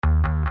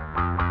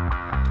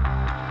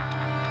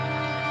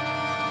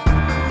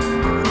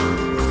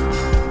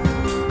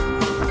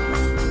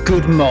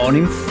Good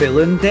morning, Phil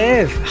and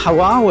Dave. How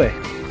are we?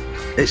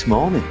 It's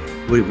morning.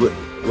 We're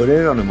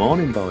here on a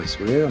morning, boys.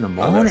 We're here on a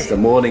morning. Oh, that's the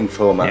morning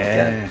format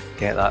again.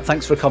 Get that.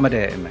 Thanks for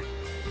accommodating me.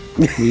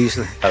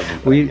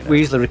 We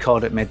usually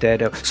record at midday,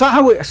 though. So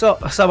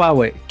how are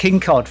we?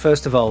 King Cod,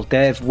 first of all.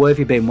 Dave, where have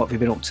you been? What have you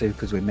been up to?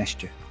 Because we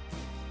missed you.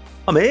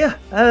 I'm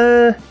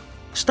here.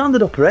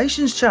 Standard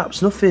operations,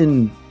 chaps.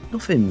 Nothing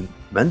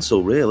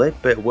mental, really.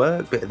 Bit of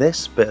work, bit of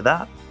this, bit of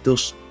that.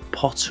 Just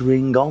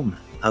pottering on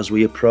as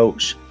we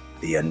approach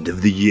the end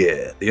of the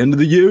year. The end of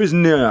the year is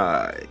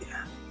nigh.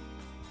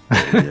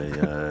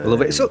 I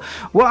love it. So,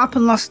 what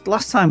happened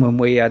last time when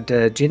we had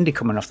Jindy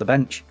coming off the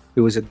bench?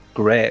 Who was a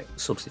great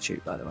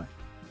substitute, by the way.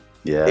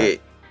 Yeah.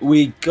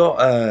 We got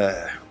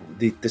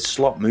the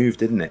slot moved,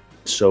 didn't it?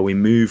 So we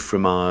moved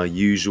from our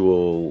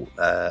usual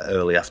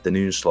early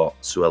afternoon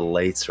slot to a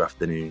later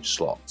afternoon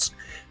slot.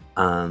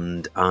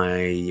 And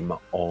I'm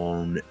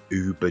on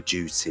Uber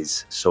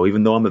duties. So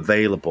even though I'm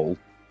available,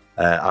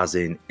 as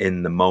in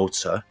the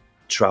motor,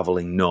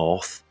 travelling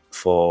north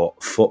for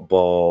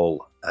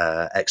football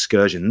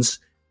excursions,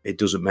 it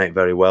doesn't make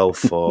very well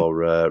for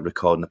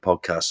recording a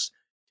podcast.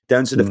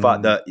 Down to the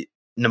fact that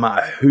no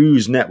matter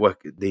whose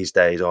network these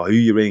days or who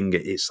you ring,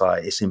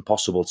 it's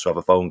impossible to have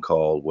a phone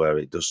call where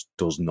it just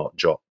does not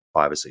drop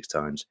 5 or 6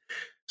 times.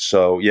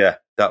 So yeah,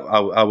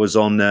 I was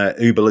on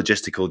Uber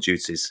logistical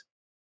duties.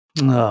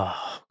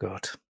 Oh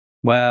God.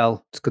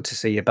 Well, it's good to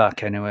see you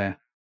back anyway.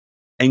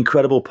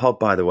 Incredible pod,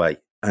 by the way.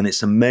 And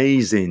it's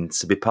amazing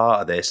to be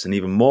part of this, and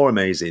even more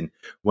amazing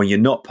when you're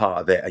not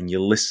part of it and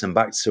you listen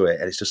back to it,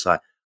 and it's just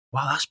like,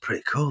 wow, that's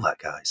pretty cool, that,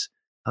 guys.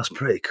 That's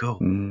pretty cool.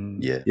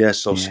 Yeah.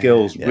 So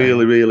Skills,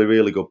 really, really,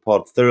 really good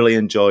pod. Thoroughly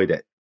enjoyed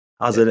it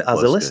as a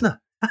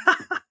listener.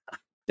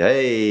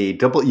 Hey,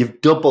 you've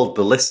doubled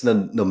the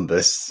listener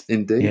numbers.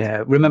 Indeed.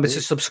 Yeah. Remember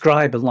to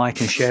subscribe and like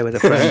and share with a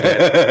friend.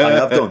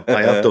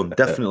 I have done,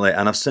 definitely.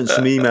 And I've sent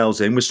some emails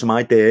in with some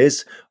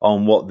ideas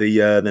on what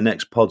the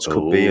next pods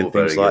could be and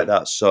things like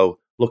that. So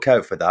look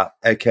out for that,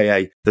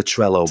 aka the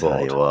Trello board.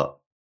 Tell you what.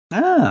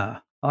 I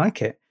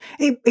like it.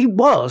 It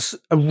was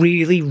a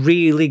really,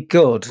 really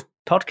good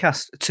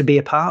podcast to be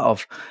a part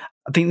of.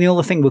 I think the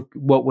only thing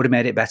what would have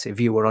made it better if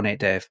you were on it,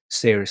 Dave.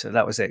 Seriously,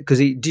 that was it. Because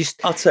he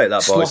just I'll take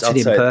that, boys.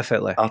 slotted in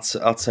perfectly. I'll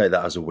take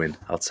that as a win.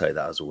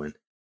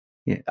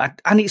 Yeah,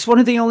 and it's one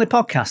of the only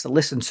podcasts I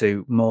listen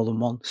to more than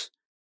once.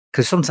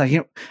 Because sometimes,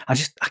 I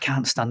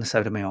can't stand the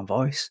sound of my own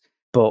voice.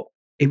 But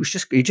it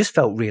just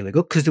felt really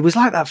good. Because there was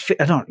like that.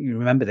 I don't you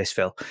remember this,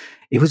 Phil.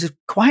 It was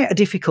quite a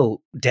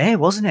difficult day,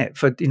 wasn't it?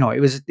 For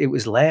it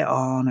was late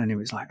on, and it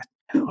was like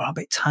we're a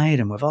bit tired,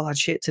 and we've all had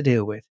shit to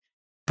deal with.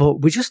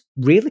 But we just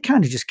really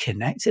kind of just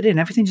connected and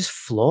everything just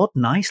flowed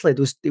nicely.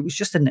 It was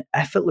just an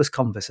effortless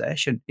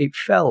conversation. It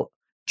felt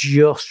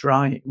just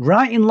right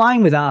in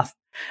line with our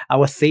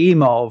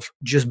theme of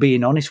just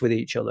being honest with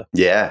each other.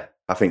 Yeah,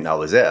 I think that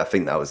was it. I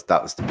think that was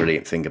the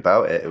brilliant thing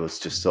about it. It was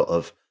just sort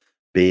of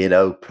being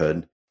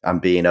open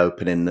and being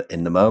open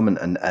in the moment.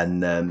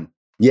 And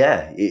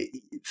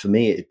for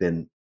me, it had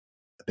been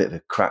a bit of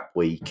a crap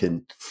week,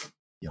 and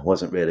I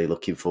wasn't really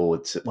looking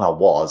forward to. Well, I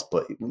was,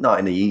 but not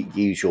in the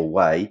usual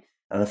way.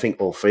 And I think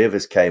all three of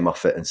us came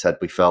off it and said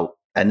we felt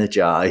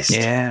energized.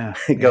 Yeah.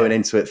 Going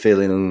into it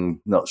feeling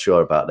not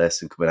sure about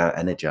this and coming out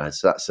energized.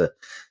 So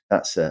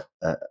that's a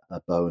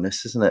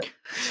bonus, isn't it?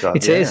 So,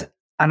 it is.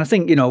 And I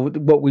think,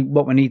 what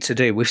we need to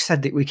do, we've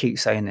said that we keep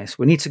saying this,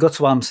 we need to go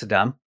to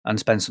Amsterdam and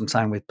spend some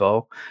time with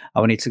Bo,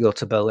 and we need to go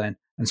to Berlin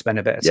and spend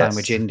a bit of time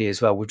with Jindy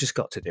as well. We've just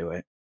got to do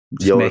it.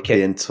 Just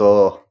European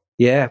tour.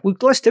 Yeah.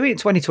 Let's do it in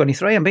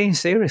 2023. I'm being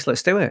serious.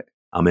 Let's do it.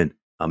 I'm in.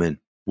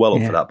 Well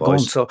up for that,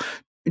 boys. So,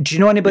 do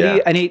you know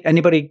anybody?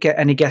 Anybody get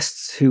any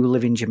guests who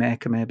live in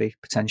Jamaica, maybe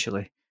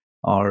potentially,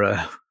 or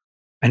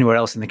anywhere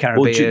else in the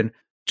Caribbean? Well,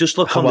 just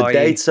look Hawaii. on the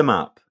data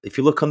map. If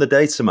you look on the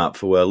data map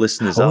for where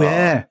listeners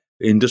are,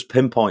 and just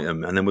pinpoint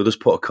them, and then we'll just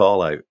put a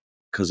call out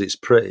because it's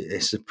pretty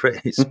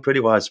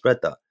widespread.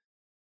 That.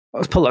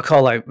 Let's pull a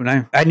call out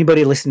now.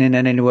 Anybody listening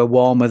in anywhere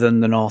warmer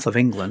than the north of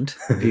England,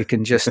 you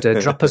can just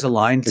drop us a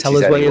line. Tell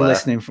us where you're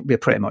listening from. We're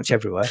pretty much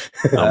everywhere.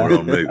 We're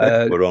en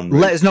route. We're en route.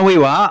 Let us know who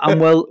you are, and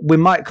we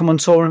might come on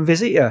tour and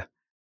visit you.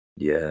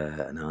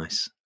 Yeah,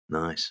 nice.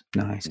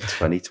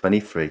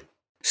 2023.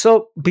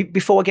 So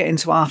before we get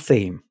into our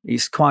theme,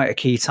 it's quite a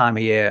key time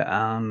of year,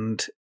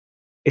 and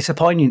it's a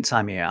poignant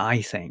time of year,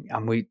 I think.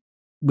 And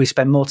we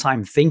spend more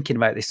time thinking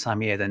about this time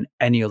of year than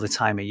any other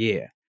time of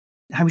year.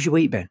 How's your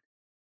week been?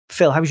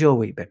 Phil, how's your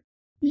week been?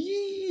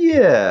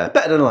 Yeah,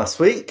 better than last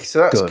week, so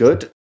that's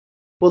good.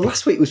 Well,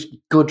 last week was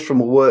good from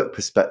a work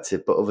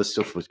perspective, but other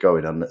stuff was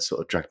going on that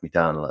sort of dragged me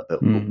down a little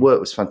bit. Work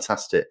was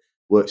fantastic.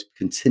 Work's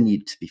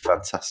continued to be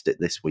fantastic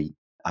this week,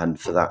 and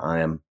for that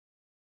I am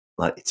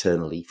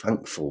eternally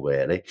thankful,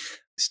 really.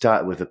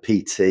 Started with a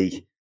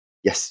PT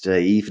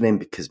yesterday evening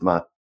because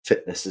my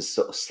fitness has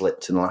sort of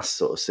slipped in the last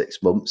sort of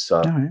 6 months,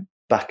 so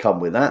back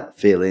on with that,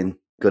 feeling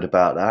good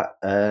about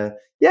that.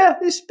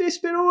 It's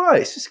been all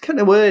right. It's just kind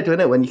of weird,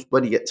 isn't it, when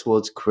you get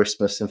towards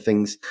Christmas and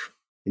things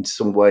in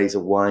some ways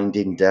are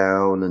winding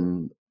down,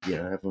 and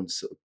everyone's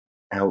sort of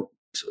out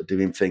sort of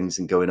doing things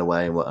and going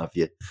away and what have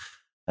you.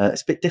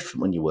 It's a bit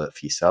different when you work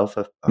for yourself.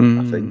 I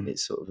think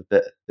it's sort of a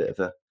bit of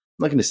a.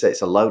 I'm not going to say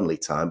it's a lonely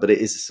time, but it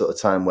is a sort of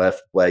time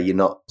where you're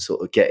not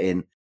sort of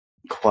getting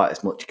quite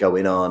as much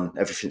going on.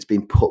 Everything's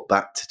been put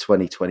back to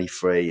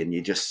 2023, and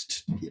you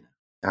just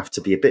have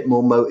to be a bit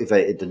more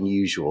motivated than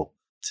usual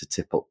to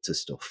tip up to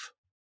stuff.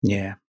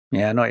 Yeah,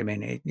 I know what you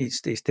mean.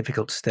 It's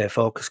difficult to stay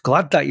focused.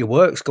 Glad that your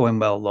work's going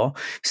well, though.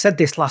 Said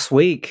this last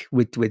week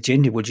with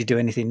Jindy. Would you do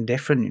anything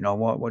different?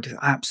 What do you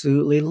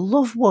absolutely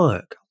love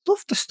work.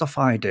 Love the stuff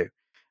I do.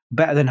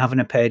 Better than having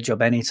a paid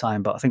job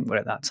anytime, but I think we're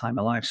at that time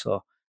of life,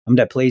 so I'm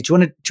dead pleased. Do you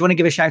want to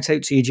give a shout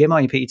out to your gym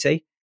or your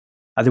PT?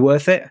 Are they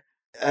worth it?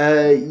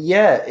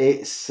 Yeah,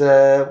 it's what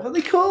are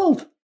they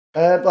called?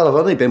 Well, I've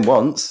only been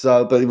once,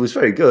 but it was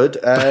very good.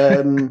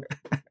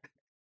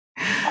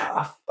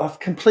 I've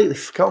completely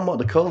forgotten what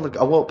they're called.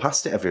 I walk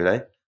past it every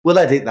day. We'll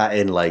edit that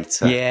in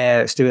later. Yeah,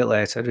 let's do it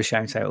later. Do a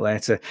shout out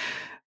later.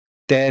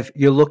 Dave,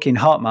 you're looking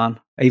hot, man,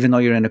 even though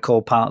you're in a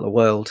cold part of the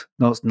world.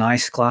 Those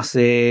nice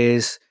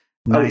glasses,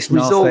 nice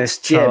Results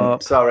Gym.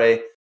 top.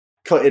 Sorry,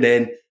 cut it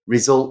in.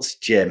 Results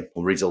Gym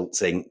or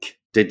Results Inc.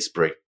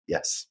 Didsbury.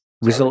 Yes.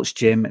 Results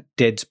Gym,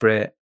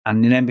 Didsbury.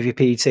 And the name of your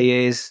PT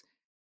is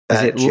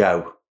it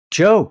Joe?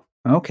 Joe.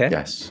 Okay.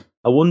 Yes.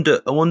 I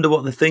wonder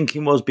what the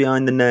thinking was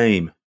behind the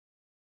name.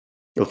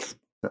 Well,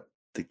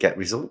 to get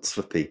results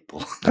for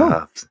people.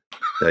 Oh.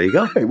 There you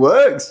go. It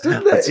works,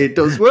 doesn't it? It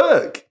does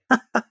work.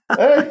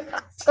 Hey,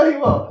 tell you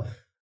what.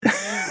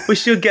 We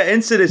should get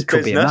into this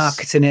Could business. be a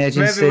marketing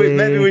agency.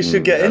 Maybe we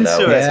should get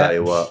into it. I tell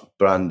you what,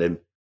 branding.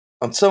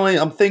 I'm telling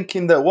you, I'm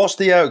thinking that what's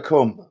the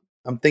outcome?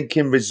 I'm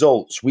thinking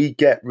results. We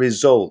get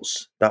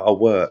results that'll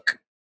work.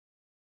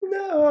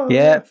 No,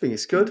 Yeah. I think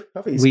it's good.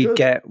 We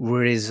get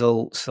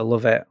results. I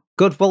love it.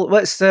 Good. Well,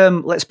 let's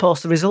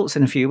post the results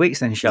in a few weeks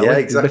then, shall we? Yeah,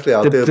 exactly.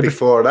 I'll do it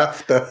before and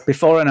after.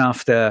 Before and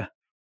after.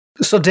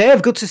 So,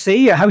 Dave, good to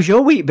see you. How's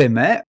your week been,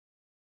 mate?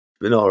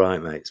 Been all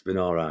right, mate. It's been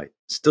all right.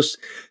 It's just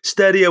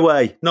steady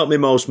away. Not my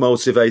most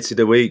motivated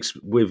of weeks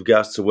with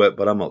regards to work,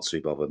 but I'm not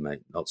too bothered,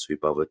 mate. Not too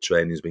bothered.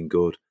 Training's been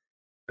good.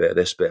 Bit of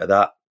this, bit of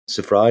that. It's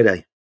a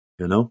Friday,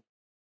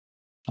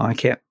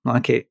 Like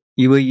it.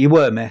 You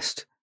were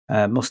missed.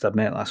 Must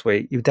admit, last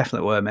week you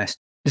definitely were missed.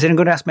 Is anyone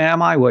going to ask me how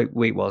my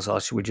week was, or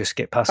should we just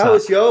skip past that? How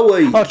was your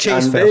week? Oh,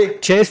 cheers, Andy? Phil.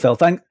 Cheers, Phil.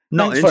 Thanks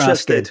interested. for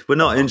asking. We're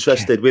not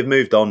interested. We've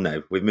moved on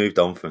now. We've moved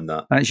on from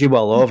that. That's you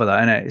all over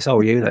that, isn't it? It's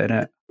all you, that, isn't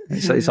it?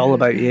 It's all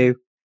about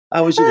you.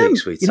 How was your week,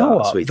 sweetheart? You know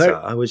what?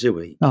 Sweetheart, how was your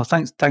week? No,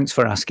 thanks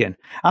for asking.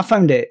 I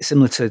found it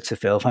similar to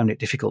Phil. I found it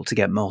difficult to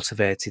get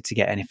motivated to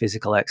get any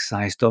physical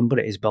exercise done, but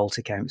it is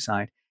Baltic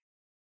outside.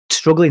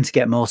 Struggling to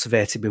get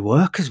motivated with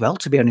work as well,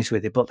 to be honest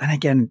with you. But then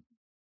again,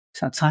 it's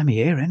that time of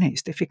year, isn't it?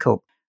 It's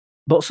difficult.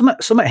 But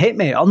something hit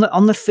me on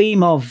the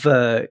theme of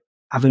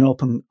having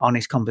open,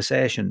 honest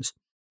conversations.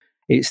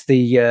 It's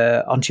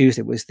on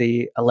Tuesday was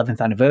the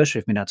 11th anniversary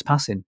of my dad's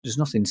passing. There's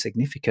nothing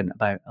significant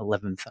about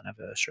 11th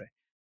anniversary.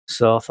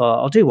 So I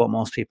thought I'll do what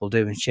most people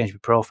do and change my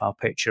profile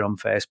picture on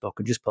Facebook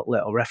and just put a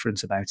little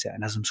reference about it.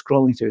 And as I'm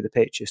scrolling through the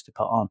pictures to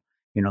put on,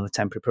 the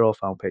temporary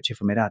profile picture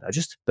for my dad, I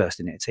just burst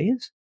into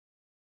tears.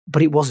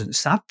 But it wasn't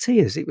sad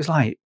tears. It was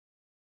like,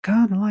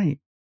 God,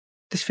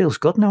 this feels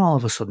good now all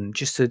of a sudden,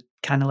 just to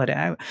kind of let it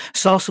out.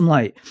 Saw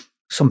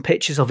some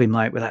pictures of him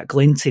with that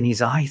glint in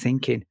his eye,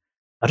 thinking,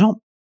 I don't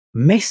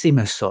miss him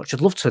as such.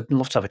 I'd love to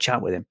have a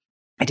chat with him.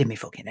 I did me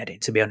fucking head in,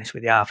 to be honest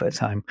with you, half at the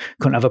time.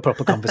 Couldn't have a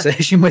proper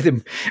conversation with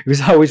him. He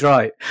was always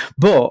right.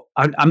 But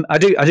I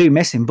do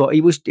miss him. But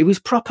it was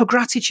proper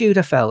gratitude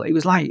I felt. It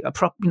was like a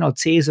proper,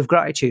 tears of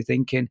gratitude,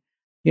 thinking,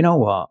 you know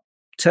what?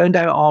 Turned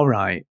out all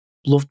right.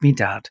 Loved me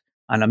dad.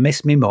 And I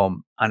miss me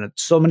mum. And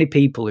so many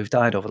people who've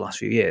died over the last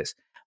few years.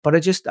 But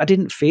I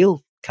didn't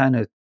feel kind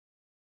of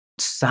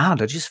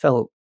sad. I just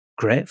felt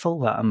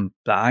grateful that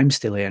I'm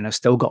still here and I've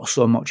still got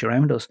so much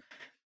around us.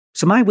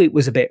 So my week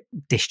was a bit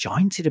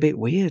disjointed, a bit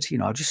weird.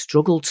 I just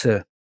struggled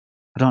to,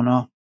 I don't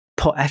know,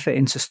 put effort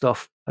into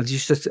stuff. I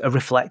just a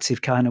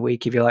reflective kind of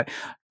week, if you like.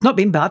 Not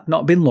been bad,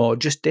 not been low,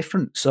 just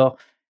different. So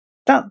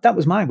that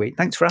was my week.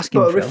 Thanks for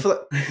asking,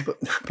 Phil.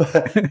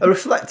 But a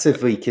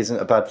reflective week isn't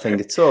a bad thing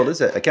at all,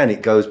 is it? Again,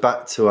 it goes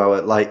back to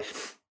our,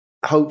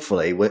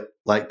 hopefully,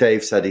 like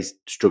Dave said, he's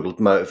struggled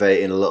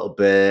motivating a little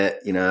bit.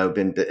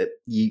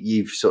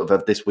 You've sort of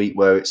had this week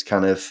where it's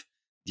kind of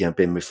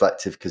been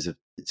reflective because of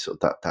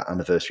sort of that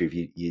anniversary of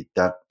your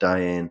dad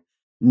dying.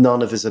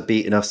 None of us are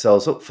beating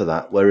ourselves up for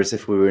that. Whereas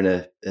if we were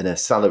in a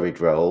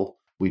salaried role,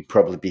 we'd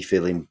probably be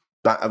feeling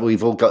bad.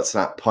 We've all got to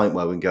that point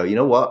where we can go, you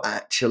know what?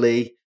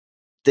 Actually,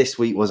 this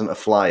week wasn't a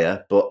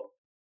flyer, but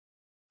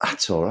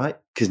that's all right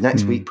because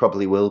next week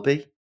probably will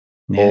be.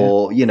 Yeah.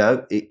 Or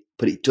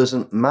but it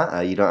doesn't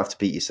matter. You don't have to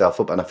beat yourself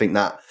up. And I think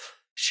that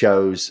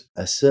shows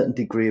a certain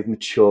degree of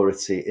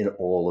maturity in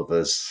all of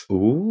us.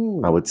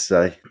 Ooh. I would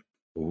say.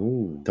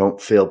 Ooh.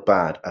 Don't feel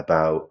bad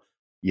about,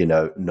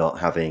 not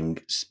having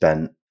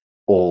spent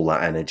all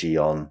that energy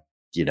on,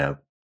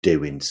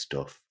 doing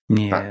stuff.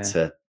 Yeah. Back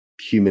to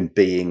human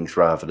beings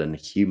rather than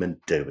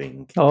human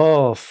doing.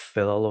 Oh,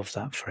 Phil, I love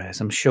that phrase.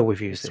 I'm sure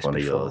we've used this one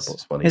before.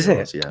 It's one of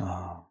yours, it? yeah.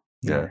 Oh,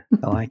 Yeah,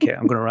 I like it.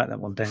 I'm going to write that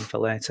one down for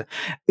later.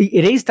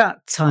 It is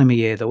that time of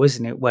year, though,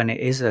 isn't it, when it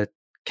is a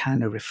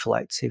kind of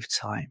reflective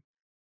time.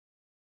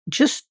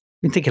 Just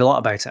been thinking a lot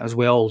about it, as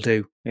we all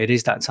do. It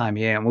is that time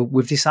of year, and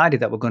we've decided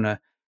that we're going to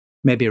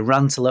maybe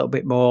rant a little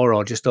bit more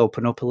or just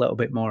open up a little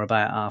bit more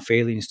about our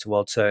feelings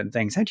towards certain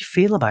things. How do you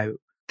feel about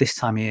this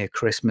time of year,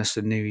 Christmas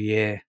and New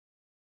Year?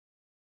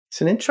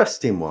 It's an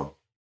interesting one.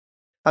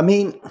 I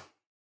mean,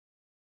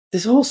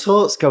 there's all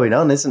sorts going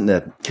on, isn't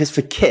there? Because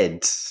for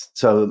kids,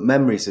 so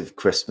memories of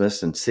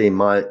Christmas and seeing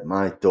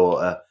my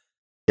daughter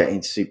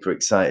getting super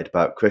excited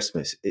about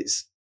Christmas, it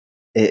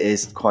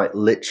is quite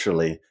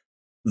literally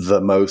the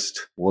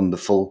most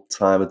wonderful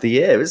time of the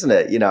year, isn't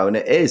it? And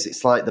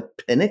it's like the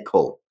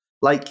pinnacle.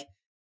 Like,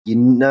 you're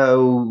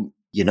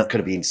not going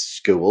to be in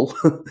school.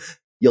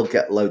 You'll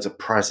get loads of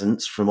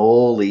presents from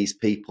all these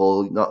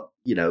people, not,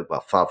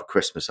 Father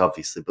Christmas,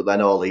 obviously, but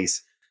then all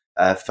these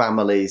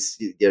families,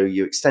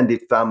 your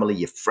extended family,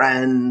 your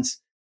friends.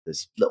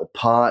 There's little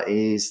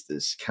parties,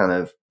 there's kind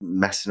of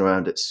messing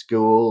around at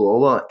school,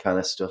 all that kind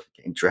of stuff,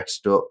 getting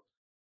dressed up.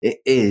 It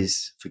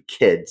is, for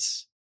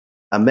kids,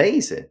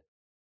 amazing.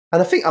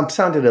 And I think I'm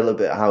sounding a little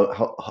bit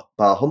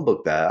bar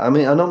humbug there. I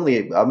mean,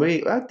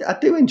 I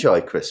do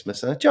enjoy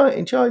Christmas. I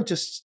enjoy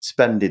just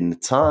spending the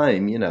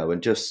time,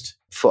 and just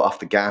foot off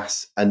the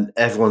gas. And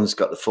everyone's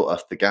got the foot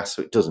off the gas,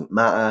 so it doesn't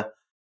matter.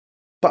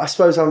 But I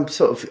suppose I'm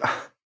sort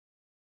of,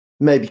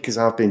 maybe because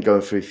I've been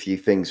going through a few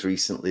things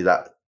recently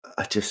that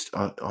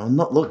I'm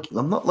not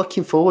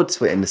looking forward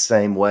to it in the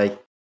same way.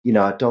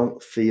 I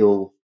don't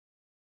feel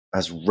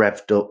as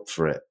revved up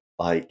for it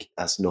like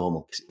as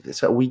normal.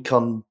 It's a week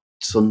on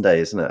Sunday,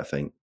 isn't it? I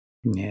think.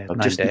 Yeah,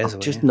 I've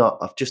just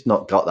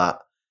not got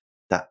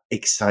that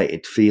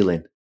excited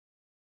feeling,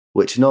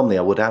 which normally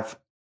I would have.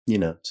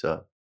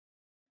 So.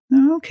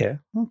 Oh, okay.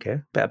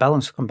 Bit of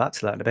balance. We'll come back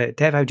to that in a bit.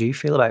 Dave, how do you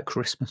feel about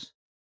Christmas?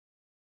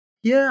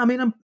 Yeah, I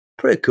mean, I'm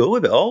pretty cool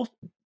with it all,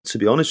 to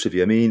be honest with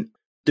you. I mean,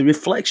 the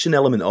reflection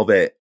element of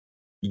it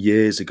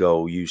years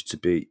ago used to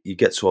be, you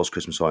get towards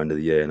Christmas or end of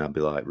the year and I'd be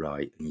like,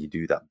 right, and you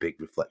do that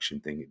big reflection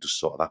thing. It just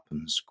sort of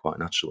happens quite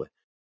naturally.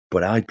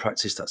 But I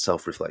practice that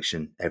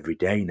self-reflection every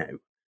day now.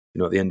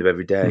 At the end of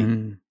every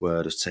day, where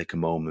I just take a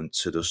moment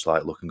to just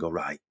like look and go,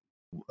 right,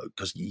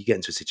 because you get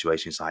into a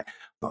situation, it's like,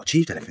 I've not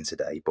achieved anything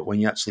today. But when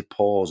you actually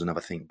pause and have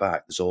a think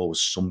back, there's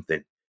always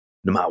something.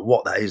 No matter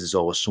what that is, there's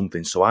always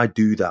something. So I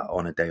do that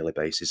on a daily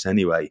basis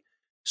anyway.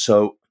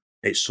 So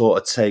it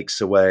sort of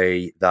takes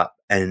away that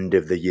end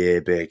of the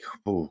year big,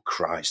 oh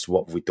Christ,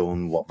 what have we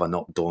done? What have I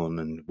not done?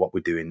 And what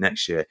we're doing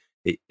next year.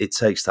 It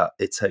takes that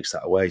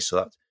away.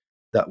 So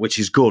that which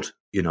is good,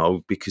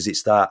 because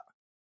it's that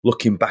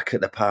looking back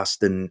at the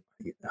past and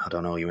I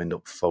don't know, you end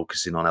up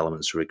focusing on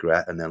elements of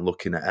regret and then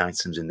looking at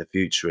items in the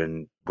future,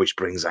 and which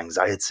brings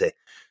anxiety.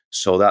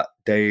 So that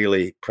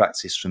daily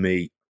practice for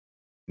me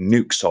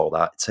nukes all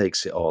that,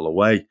 takes it all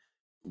away.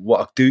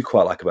 What I do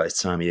quite like about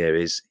this time of year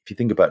is, if you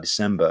think about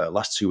December,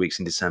 last 2 weeks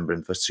in December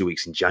and first 2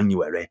 weeks in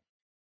January,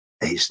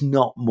 it's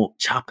not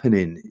much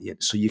happening.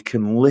 So you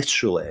can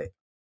literally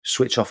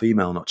switch off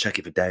email and not check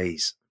it for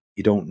days.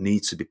 You don't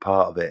need to be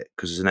part of it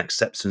because there's an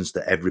acceptance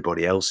that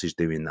everybody else is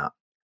doing that.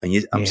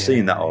 And I'm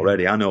seeing that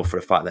already. I know for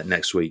a fact that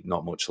next week,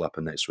 not much will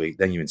happen next week.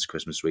 Then you're into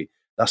Christmas week.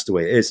 That's the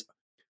way it is.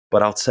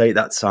 But I'll take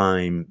that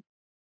time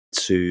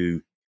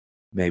to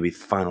maybe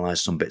finalize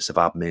some bits of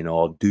admin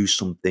or do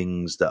some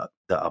things that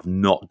I've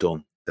not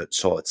done that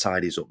sort of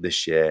tidies up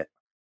this year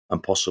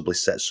and possibly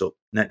sets up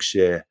next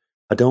year.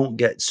 I don't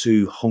get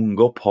too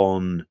hung up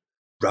on,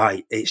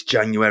 right, it's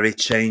January,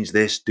 change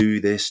this,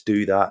 do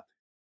that,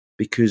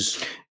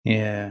 because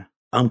I'm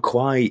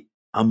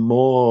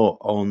more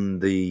on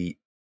the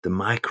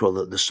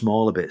micro, the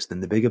smaller bits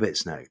than the bigger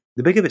bits now.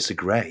 The bigger bits are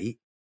great,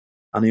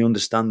 and I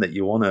understand that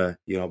you want to,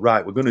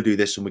 right, we're going to do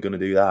this and we're going to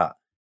do that.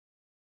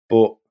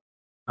 But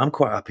I'm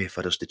quite happy if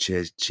I just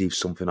achieve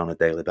something on a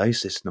daily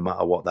basis, no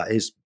matter what that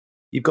is.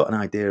 You've got an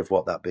idea of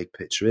what that big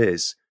picture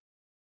is,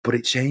 but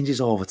it changes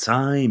all the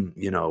time,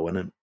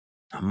 and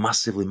I'm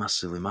massively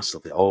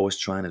always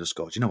trying to just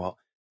go, do you know what?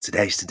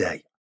 Today's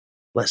today.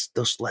 Let's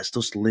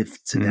just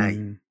live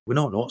today. We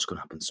don't know what's going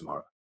to happen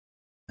tomorrow,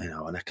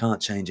 and I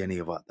can't change any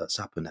of what that's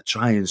happened. I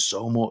try and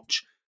so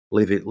much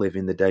live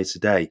in the day to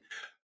day,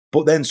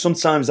 but then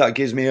sometimes that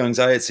gives me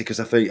anxiety because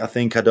I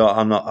think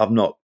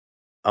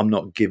I'm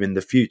not giving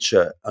the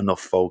future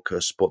enough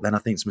focus. But then I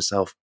think to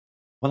myself,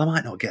 well, I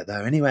might not get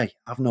there anyway.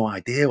 I've no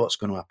idea what's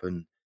going to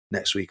happen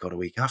next week or the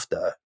week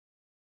after.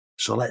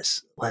 So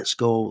let's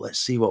go. Let's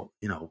see what,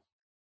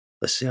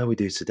 let's see how we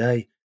do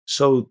today.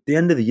 So the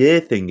end of the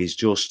year thing is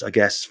just, I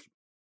guess,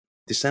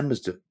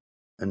 December's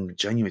and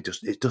January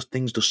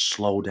things just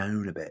slow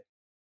down a bit,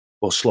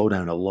 or slow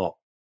down a lot.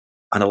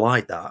 And I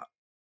like that.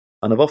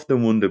 And I've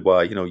often wondered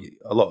why,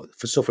 a lot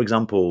for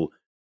example,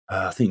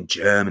 I think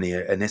Germany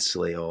and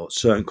Italy or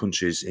certain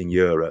countries in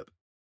Europe,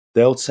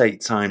 they'll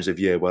take times of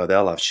year where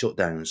they'll have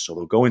shutdowns. So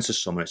they'll go into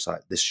summer, it's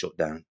like this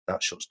shutdown,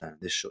 that shuts down,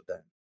 this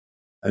shutdown.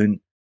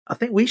 And I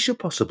think we should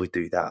possibly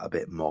do that a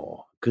bit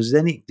more, because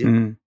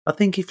then I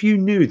think if you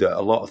knew that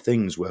a lot of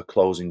things were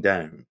closing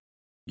down,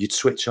 You'd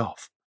switch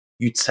off.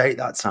 You'd take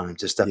that time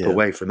to step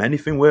away from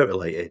anything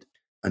work-related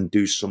and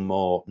do some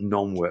more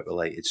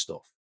non-work-related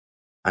stuff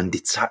and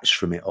detach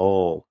from it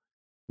all.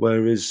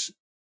 Whereas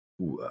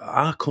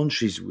our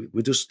countries,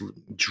 we're just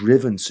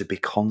driven to be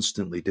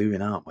constantly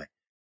doing, aren't we?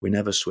 We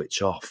never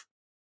switch off.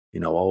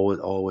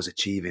 Always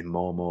achieving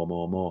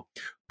more.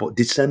 But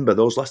December,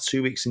 those last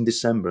 2 weeks in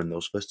December and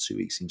those first 2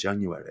 weeks in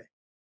January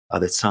are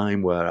the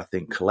time where I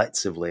think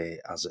collectively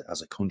as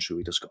a country,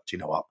 we just got, you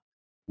know what,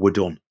 we're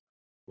done.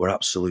 We're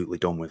absolutely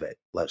done with it.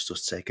 Let's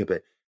just take a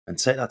bit and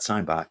take that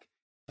time back.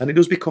 And it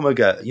does become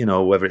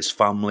whether it's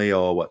family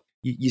or what,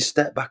 you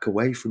step back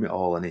away from it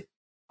all, and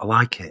I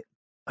like it.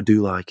 I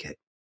do like it.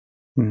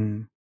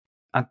 Mm.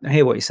 I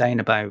hear what you're saying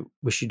about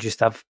we should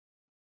just have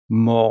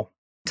more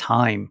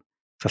time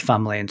for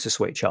family and to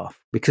switch off,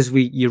 because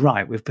you're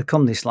right, we've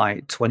become this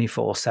like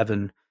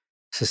 24/7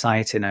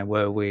 society now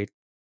where we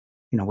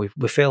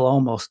feel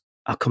almost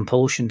a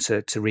compulsion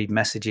to read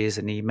messages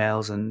and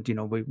emails, and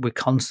we're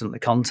constantly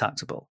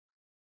contactable.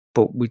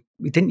 But we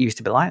didn't used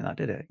to be like that,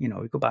 did it?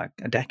 We go back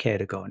a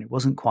decade ago and it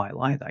wasn't quite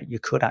like that. You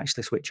could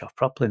actually switch off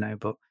properly now.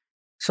 But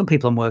some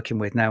people I'm working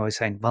with now are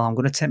saying, well, I'm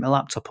going to take my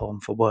laptop home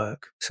for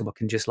work so I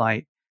can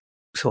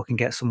so I can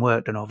get some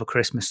work done over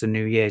Christmas and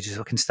New Year, just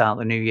so I can start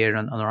the new year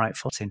on the right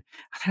footing.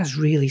 I think that's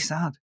really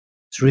sad.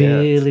 It's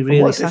really,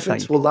 really what sad. What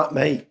difference will that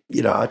make?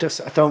 I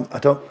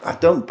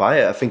don't buy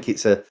it. I think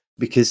it's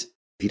because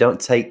if you don't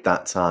take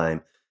that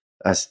time,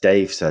 as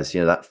Dave says,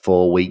 that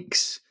 4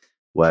 weeks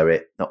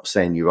where not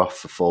saying you're off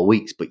for 4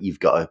 weeks, but you've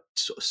got to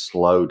sort of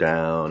slow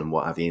down and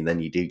what have you, and then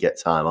you do get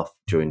time off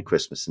during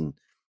Christmas and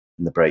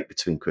the break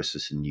between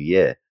Christmas and New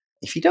Year.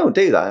 If you don't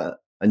do that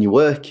and you're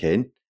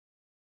working,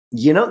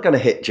 you're not going to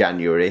hit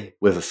January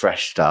with a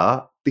fresh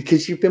start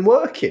because you've been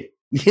working.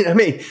 You know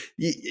what I mean?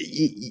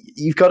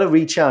 You've got to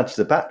recharge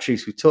the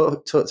batteries. We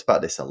talked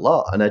about this a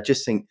lot. And I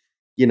just think,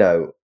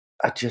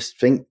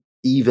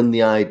 even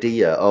the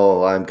idea,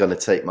 I'm going to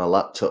take my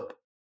laptop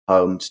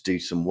home to do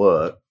some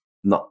work,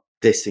 not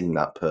dissing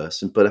that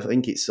person, but I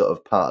think it's sort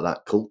of part of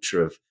that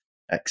culture of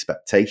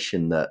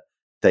expectation that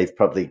they've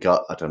probably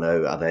got. I don't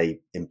know, are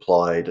they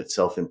employed or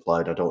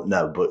self-employed? I don't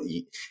know, but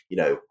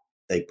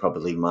they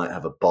probably might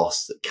have a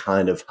boss that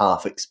kind of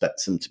half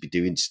expects them to be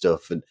doing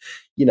stuff. And,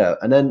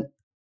 and then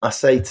I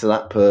say to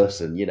that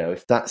person,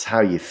 if that's how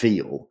you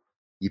feel,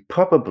 you're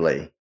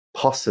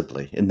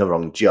possibly in the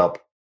wrong job.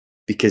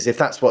 Because if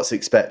that's what's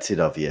expected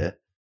of you,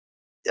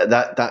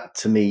 that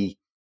to me,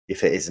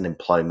 if it is an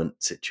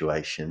employment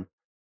situation,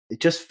 it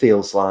just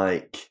feels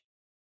like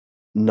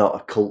not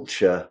a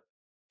culture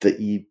that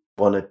you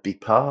want to be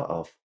part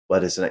of, where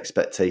there's an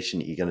expectation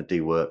that you're going to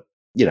do work.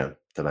 Don't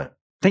know.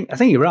 I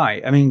think you're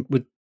right. I mean,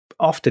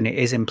 often it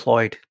is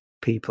employed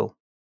people,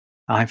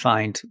 I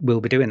find,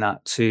 will be doing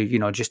that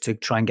to, just to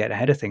try and get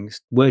ahead of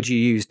things. Word you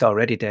used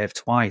already, Dave,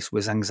 twice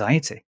was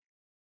anxiety.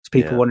 So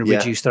people want to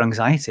reduce their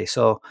anxiety.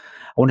 So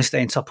I want to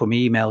stay on top of my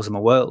emails and my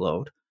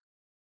workload.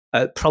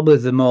 Probably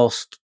the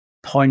most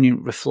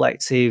poignant,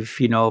 reflective,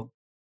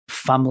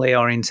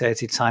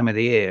 family-orientated time of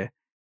the year.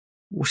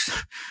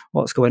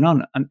 What's going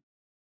on? And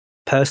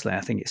personally,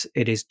 I think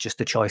it is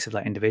just a choice of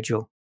that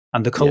individual.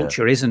 And the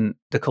culture isn't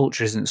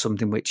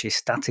something which is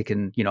static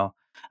and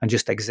and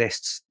just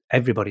exists.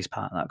 Everybody's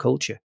part of that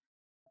culture.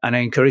 And I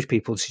encourage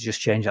people to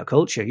just change that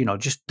culture.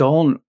 Just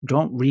don't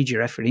read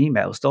your effing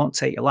emails. Don't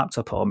take your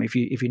laptop home if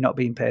you're not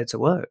being paid to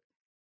work.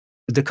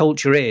 The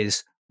culture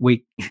is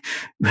we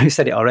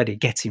said it already,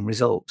 getting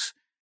results.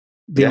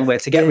 The only way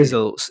to get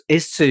results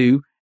is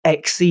to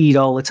exceed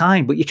all the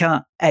time, but you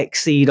can't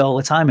exceed all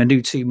the time and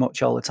do too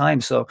much all the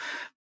time. So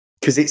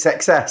because it's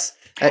excess.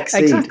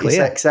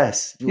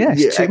 Excess. Yeah,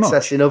 it's too excess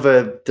much. In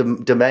other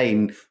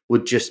domain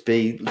would just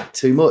be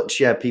too much.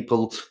 Yeah,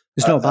 people.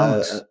 There's no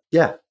balance.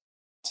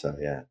 So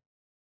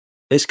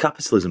it's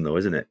capitalism, though,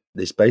 isn't it?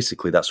 It's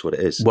basically that's what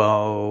it is.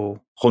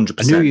 Whoa, 100%.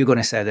 I knew you were going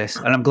to say this,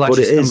 and I'm glad.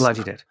 I'm glad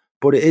you did.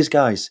 But it is,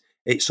 guys.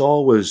 It's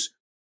always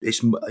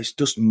it's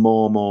just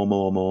more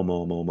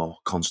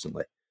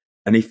constantly.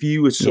 And if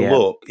you were to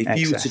look,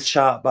 you were to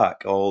chart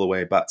back all the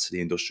way back to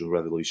the Industrial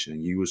Revolution,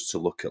 and you was to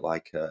look at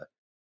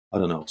I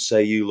don't know,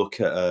 say you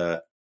look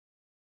at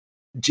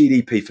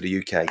GDP for the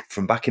UK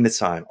from back in the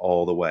time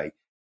all the way,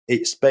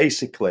 it's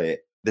basically.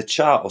 The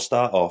chart will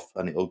start off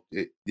and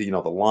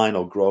the line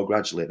will grow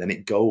gradually, then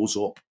it goes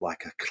up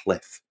like a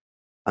cliff.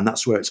 And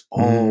that's where it's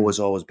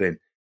always been.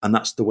 And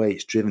that's the way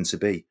it's driven to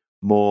be.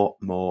 More.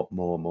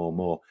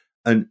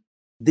 And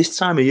this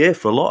time of year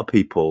for a lot of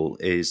people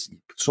is,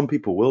 some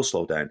people will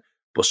slow down,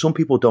 but some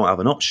people don't have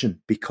an option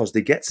because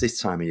they get to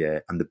this time of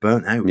year and they're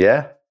burnt out.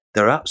 Yeah.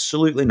 They're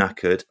absolutely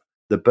knackered.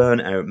 They're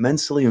burnt out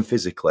mentally and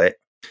physically.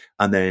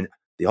 And then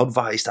the odd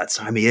virus that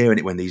time of year, and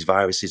when these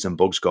viruses and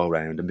bugs go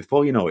around, and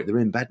before you know it, they're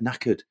in bed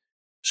knackered.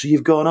 So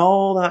you've gone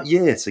all that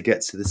year to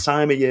get to the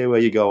time of year where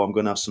you go, I'm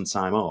going to have some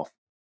time off,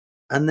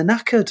 and they're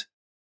knackered.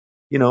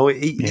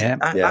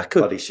 I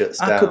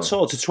could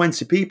talk to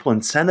 20 people,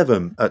 and 10 of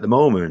them at the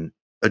moment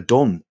are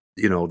done.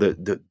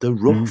 They're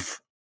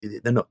rough.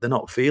 They're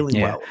not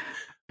feeling well,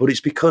 but it's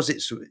because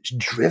it's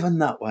driven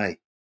that way.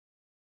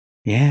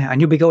 Yeah, and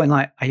you'll be going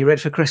like, "Are you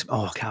ready for Christmas?"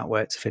 "Oh, I can't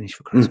wait to finish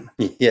for Christmas."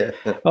 Yeah.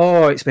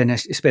 "Oh, it's been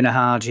a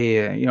hard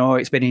year.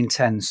 It's been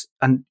intense."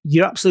 And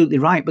you're absolutely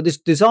right. But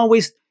there's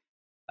always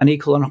an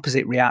equal and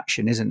opposite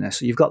reaction, isn't there?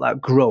 So you've got that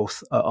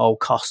growth at all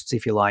costs,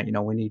 if you like.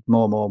 We need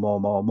more.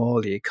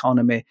 The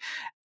economy,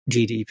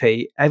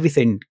 GDP,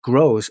 everything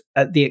grows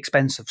at the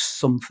expense of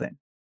something.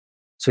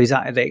 So is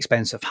that at the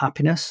expense of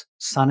happiness,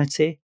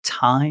 sanity,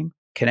 time,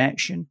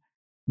 connection?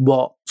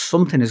 What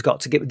something has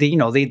got to give the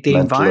Mental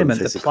environment, and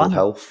the physical planet.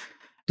 health.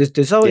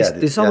 There's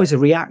always a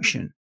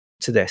reaction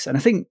to this, and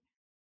I think,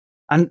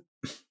 and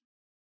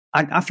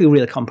I feel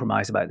really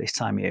compromised about this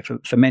time of year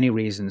for many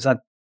reasons.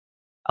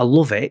 I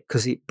love it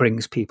because it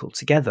brings people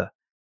together,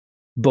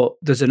 but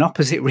there's an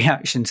opposite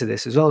reaction to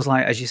this as well.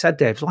 As you said,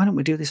 Dave, why don't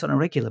we do this on a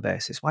regular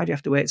basis? Why do you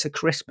have to wait to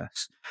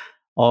Christmas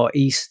or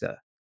Easter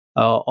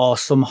or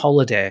some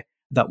holiday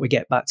that we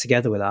get back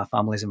together with our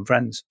families and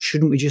friends?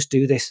 Shouldn't we just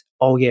do this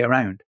all year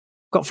round?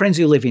 Got friends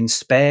who live in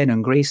Spain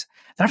and Greece.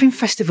 They're having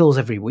festivals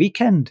every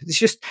weekend. It's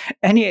just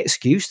any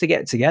excuse to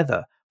get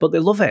together, but they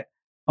love it.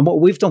 And what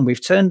we've done,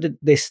 we've turned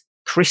this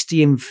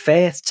Christian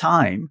faith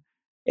time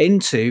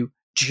into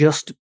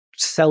just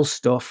sell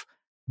stuff,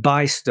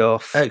 buy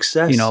stuff,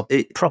 excess.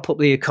 Prop up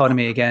the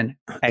economy again.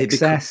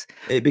 Excess.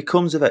 It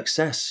becomes of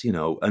excess,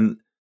 and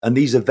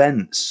these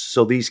events.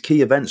 So these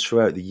key events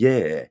throughout the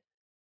year,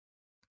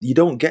 you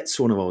don't get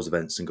to one of those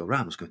events and go, right,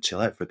 I'm just going to chill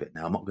out for a bit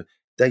now. I'm not going.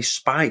 They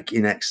spike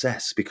in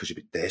excess because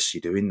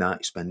you're doing that,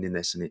 you're spending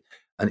this, and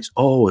it's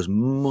always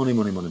money.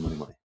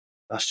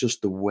 That's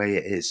just the way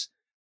it is.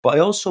 But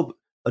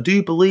I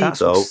do believe, that's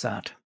though, what's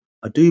sad.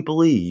 I do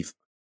believe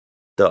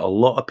that a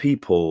lot of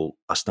people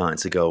are starting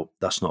to go,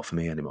 that's not for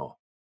me anymore.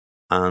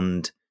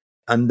 And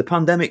the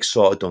pandemic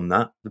sort of done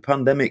that. The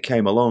pandemic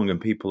came along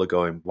and people are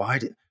going, why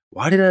did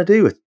I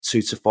do a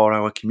 2 to 4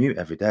 hour commute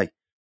every day?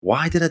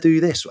 Why did I do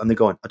this? And they're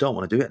going, I don't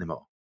want to do it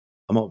anymore.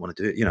 I don't want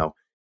to do it.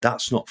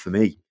 That's not for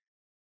me.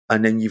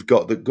 And then you've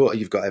got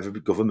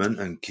every government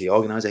and key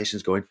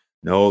organisations going,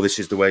 no, this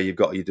is the way you've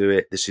got to do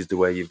it. This is the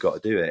way you've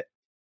got to do it.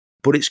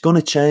 But it's going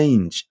to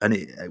change. And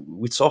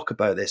we talk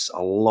about this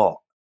a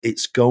lot.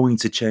 It's going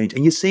to change.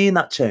 And you're seeing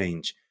that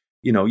change.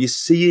 You're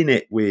seeing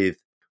it with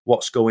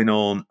what's going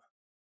on.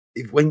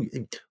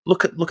 When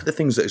look at the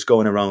things that is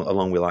going around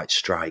along with like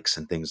strikes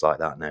and things like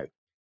that now.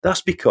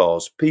 That's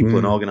because people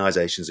and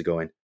organisations are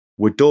going,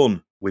 we're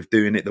done with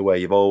doing it the way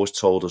you've always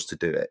told us to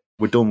do it.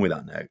 We're done with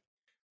that now.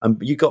 And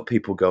you got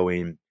people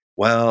going,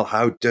 well,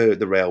 how dare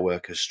the rail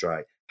workers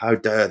strike? How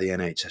dare the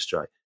NHS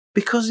strike?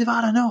 Because they've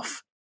had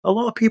enough. A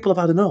lot of people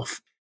have had enough.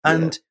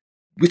 And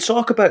we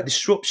talk about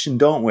disruption,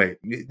 don't we?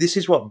 This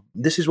is what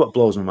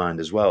blows my mind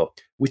as well.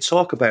 We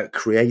talk about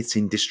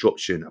creating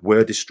disruption.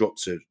 We're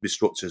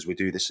disruptors. We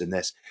do this and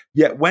this.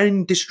 Yet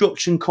when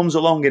disruption comes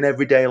along in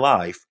everyday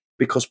life,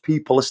 because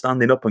people are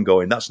standing up and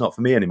going, that's not for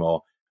me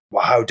anymore.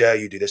 Well, how dare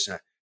you do this and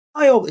that?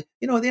 At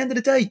the end of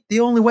the day, the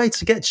only way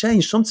to get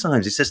change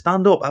sometimes is to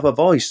stand up, have a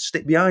voice,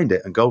 stick behind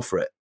it and go for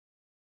it.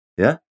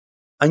 Yeah.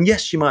 And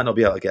yes, you might not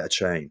be able to get a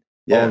train.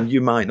 Yeah. Or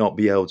you might not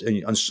be able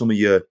to, and some of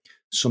your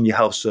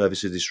health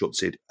services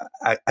disrupted.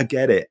 I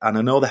get it. And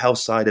I know the health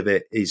side of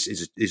it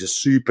is a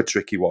super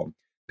tricky one,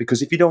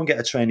 because if you don't get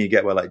a train, you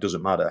get well, it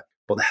doesn't matter.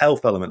 But the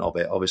health element of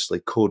it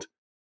obviously could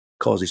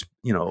cause this,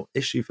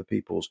 issue for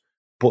people's,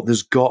 but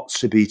there's got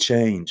to be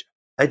change.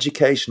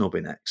 Education will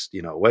be next,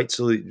 wait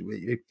till,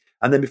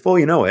 and then before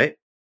you know it,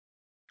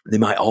 they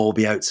might all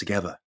be out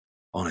together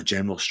on a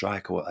general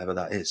strike or whatever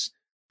that is.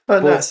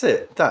 And that's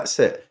it.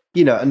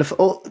 And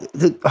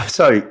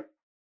sorry.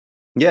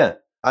 Yeah.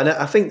 And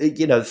I think that,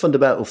 the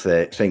fundamental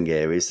thing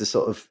here is the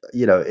sort of,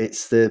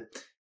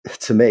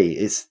 to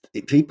me,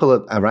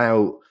 people are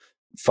out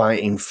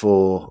fighting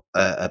for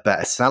a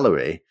better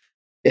salary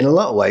in a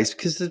lot of ways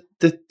because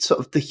the sort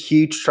of the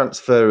huge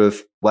transfer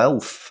of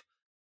wealth.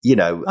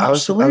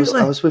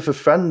 Absolutely. I was with a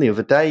friend the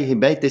other day who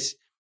made this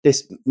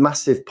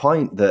massive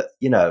point that,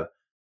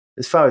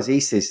 as far as he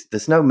sees,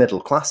 there's no middle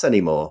class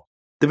anymore.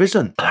 There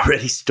isn't. That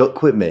really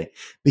stuck with me,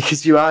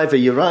 because you're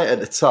right at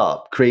the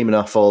top, creaming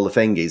off all the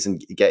thingies and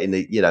getting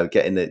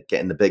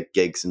the big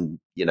gigs and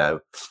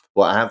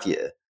what have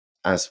you,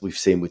 as we've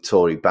seen with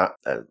Tory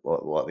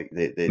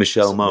the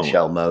Michelle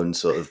Mone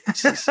sort of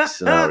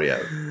scenario,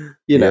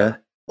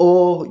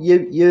 or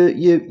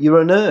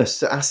you're a nurse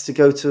that has to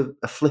go to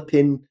a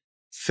flipping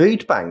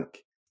food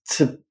bank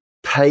to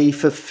pay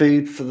for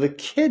food for the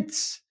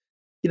kids.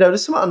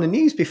 There's something on the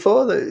news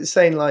before that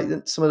saying like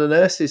that some of the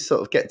nurses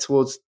sort of get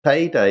towards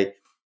payday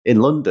in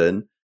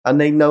London and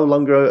they no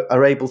longer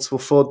are able to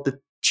afford the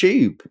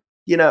tube.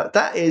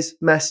 That is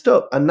messed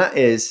up. And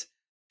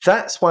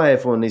that's why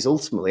everyone is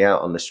ultimately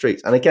out on the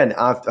streets. And again,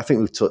 I think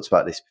we've talked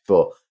about this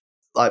before.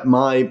 Like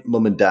my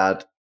mum and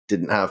dad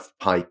didn't have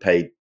high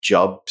paid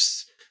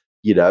jobs,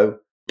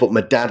 but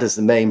my dad as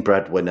the main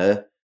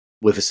breadwinner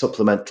with a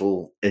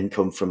supplemental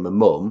income from my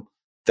mum,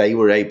 they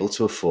were able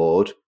to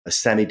afford a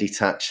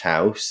semi-detached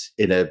house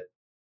in a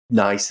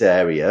nice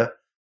area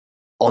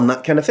on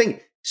that kind of thing.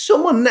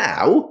 Someone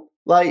now,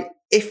 like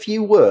if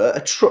you were a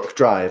truck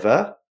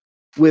driver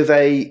with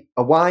a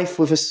wife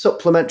with a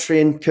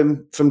supplementary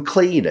income from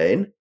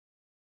cleaning,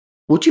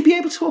 would you be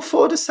able to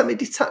afford a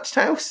semi-detached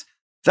house?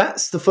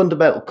 That's the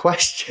fundamental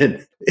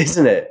question,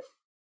 isn't it?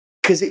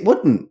 Because it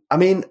wouldn't. I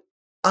mean,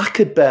 I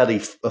could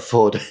barely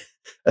afford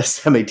a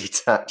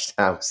semi-detached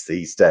house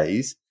these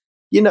days,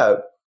 and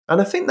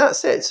I think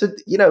that's it. So,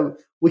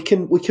 we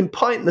can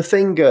point the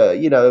finger,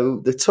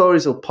 the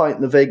Tories will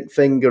point the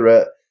finger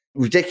at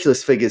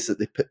ridiculous figures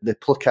that they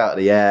pluck out of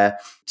the air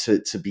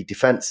to be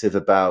defensive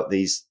about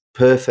these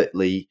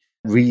perfectly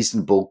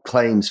reasonable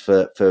claims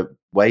for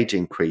wage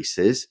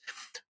increases.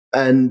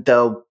 And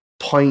they'll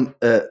point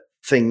at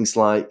things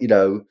like,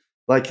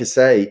 like I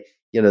say,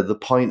 the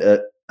point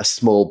at a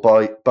small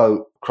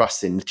boat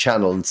crossing the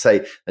channel and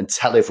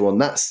tell everyone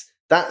that's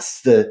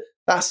the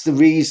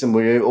reason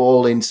we're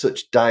all in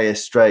such dire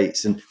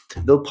straits. And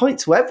they'll point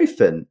to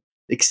everything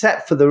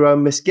except for their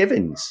own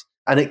misgivings.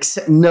 And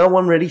except no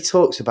one really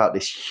talks about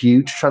this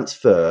huge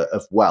transfer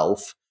of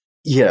wealth,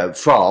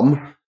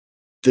 from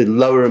the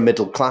lower and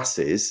middle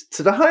classes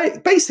to the high.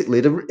 Basically,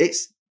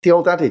 it's the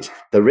old adage: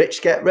 the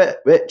rich get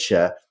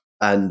richer,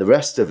 and the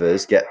rest of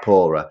us get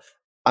poorer.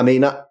 I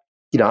mean,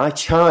 I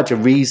charge a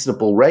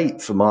reasonable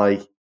rate for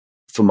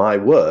my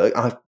work.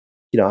 I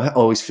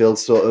always feel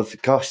sort of,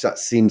 gosh, that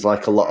seems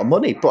like a lot of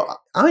money, but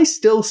I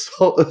still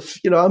sort of,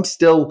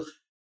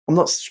 I'm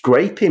not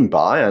scraping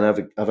by and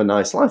have a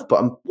nice life, but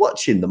I'm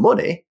watching the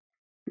money,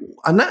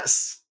 and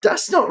that's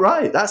not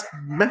right. That's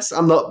mess.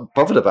 I'm not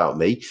bothered about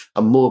me.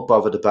 I'm more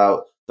bothered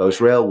about those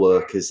rail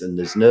workers and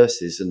those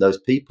nurses and those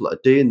people that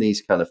are doing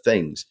these kind of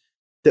things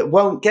that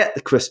won't get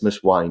the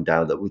Christmas wind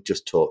down that we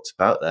just talked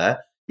about there.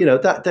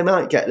 That they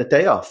might get a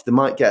day off. They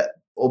might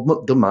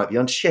be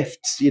on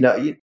shifts.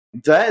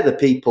 They're the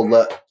people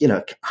that,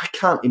 I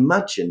can't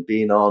imagine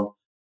being on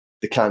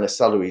the kind of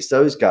salaries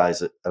those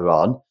guys are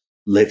on,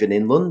 living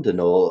in London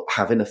or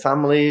having a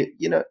family.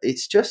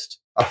 It's just,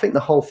 I think the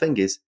whole thing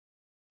is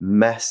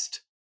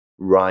messed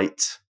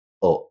right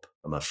up,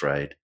 I'm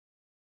afraid.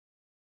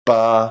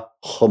 Bar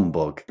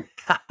humbug.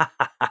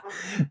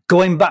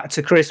 Going back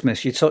to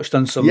Christmas, you touched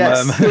on some.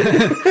 Yes.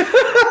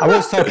 I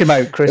was talking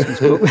about Christmas,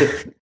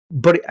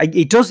 but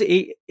it does.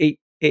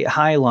 It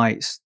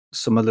highlights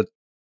some of the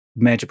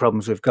major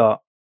problems we've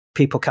got.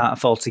 People can't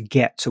afford to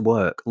get to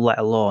work, let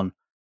alone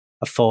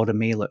afford a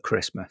meal at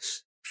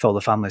Christmas for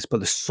the families. But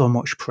there's so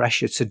much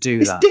pressure to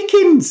do that.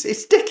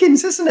 It's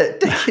Dickens, isn't it?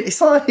 It's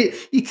like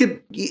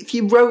if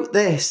you wrote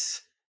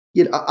this,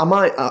 I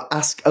might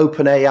ask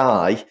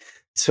OpenAI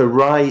to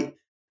write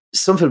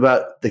something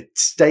about the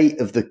state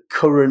of the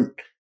current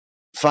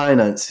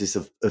finances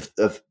of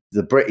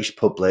the British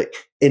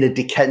public in a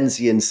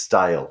Dickensian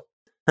style.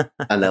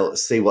 And I'll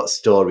see what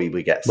story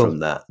we get from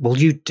that. Will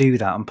you do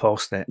that and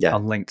post it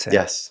on LinkedIn?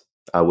 Yes,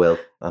 I will.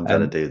 I'm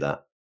going to do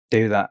that.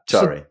 Do that.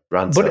 Sorry,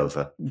 rant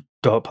over.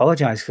 Don't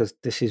apologise, because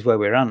this is where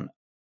we're at.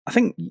 I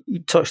think you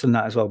touched on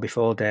that as well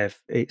before, Dave.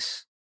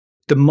 It's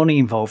the money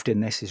involved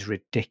in this is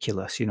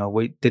ridiculous.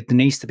 There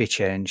needs to be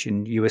change,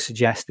 and you were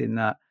suggesting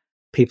that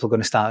people are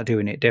going to start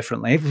doing it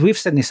differently. We've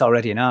said this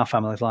already in our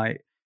family,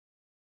 like,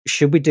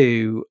 should we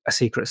do a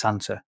Secret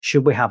Santa?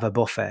 Should we have a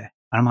buffet?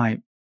 And I'm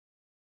like,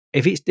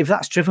 if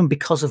that's driven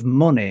because of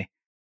money,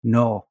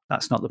 no,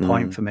 that's not the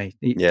point for me.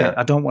 Yeah.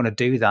 I don't want to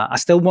do that. I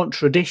still want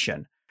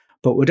tradition,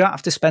 but we don't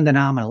have to spend an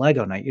arm and a leg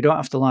on it. You don't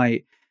have to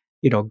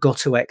go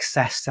to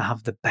excess to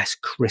have the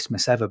best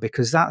Christmas ever,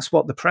 because that's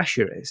what the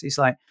pressure is. It's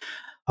like,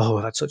 oh,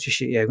 I've had such a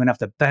shit year. We're going to have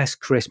the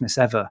best Christmas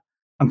ever.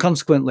 And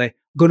consequently,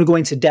 we're going to go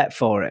into debt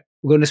for it.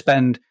 We're going to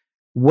spend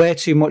way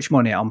too much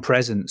money on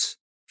presents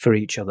for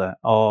each other,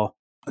 or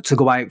to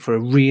go out for a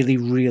really,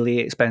 really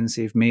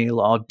expensive meal,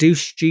 or do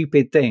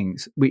stupid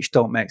things which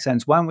don't make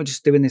sense. Why aren't we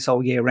just doing this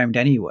all year round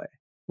anyway?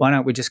 Why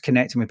aren't we just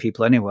connecting with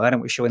people anyway? Why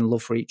aren't we showing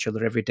love for each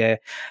other every day,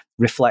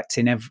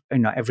 reflecting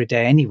every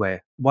day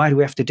anyway? Why do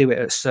we have to do it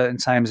at certain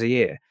times of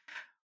year?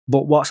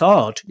 But what's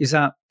odd is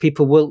that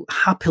people will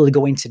happily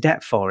go into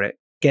debt for it,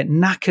 get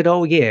knackered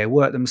all year,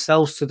 work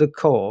themselves to the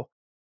core,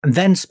 and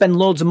then spend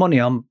loads of money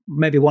on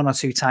maybe 1 or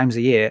 2 times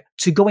a year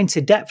to go into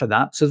debt for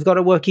that. So they've got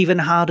to work even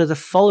harder the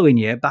following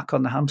year back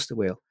on the hamster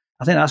wheel.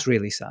 I think that's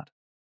really sad.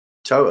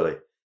 Totally.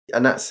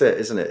 And that's it,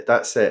 isn't it?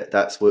 That's it.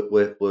 That's what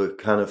we're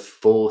kind of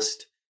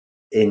forced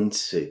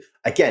into.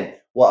 Again,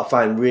 what I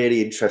find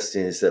really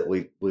interesting is that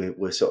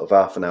we're sort of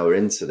half an hour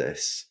into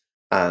this,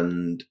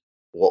 and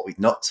what we've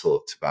not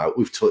talked about,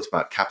 we've talked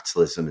about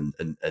capitalism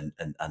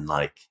and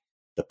like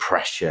the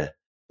pressure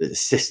that the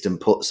system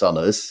puts on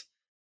us.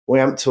 We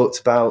haven't talked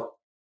about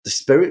the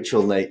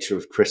spiritual nature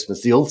of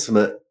Christmas, the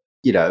ultimate,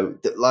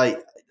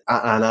 and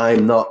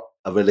I'm not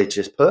a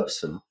religious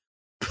person,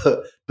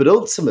 but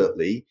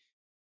ultimately,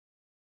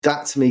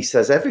 that to me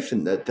says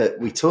everything that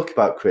we talk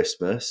about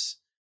Christmas.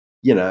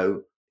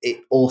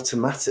 It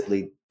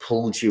automatically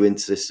pulls you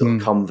into this sort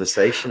of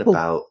conversation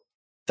about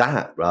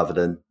that rather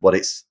than what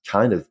it's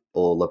kind of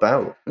all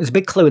about. There's a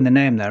big clue in the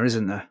name there,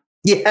 isn't there?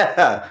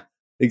 Yeah,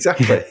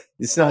 exactly.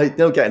 It's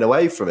no getting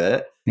away from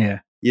it. Yeah.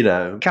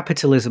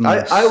 Capitalism.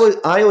 I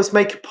always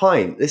make a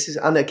point. This is,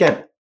 and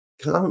again,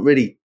 because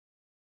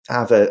I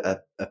have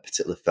a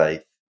particular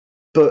faith.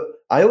 But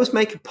I always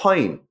make a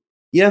point,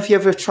 if you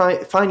ever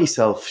find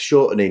yourself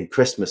shortening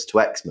Christmas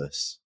to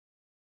Xmas,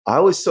 I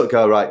always sort of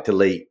go, right,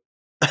 delete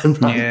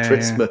and write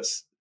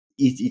Christmas.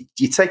 Yeah.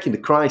 You're taking the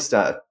Christ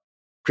out of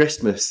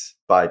Christmas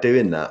by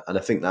doing that. And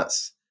I think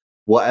that's,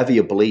 whatever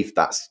your belief,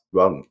 that's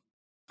wrong.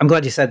 I'm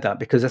glad you said that,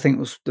 because I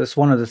think that's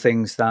one of the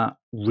things that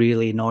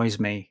really annoys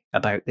me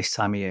about this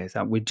time of year,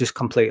 that we just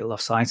completely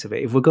lost sight of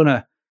it. If we're going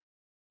to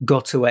go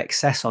to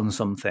excess on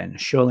something,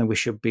 surely we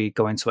should be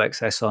going to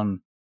excess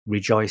on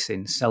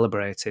rejoicing,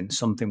 celebrating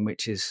something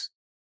which is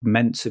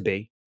meant to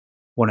be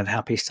one of the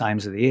happiest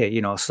times of the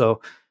year,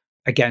 So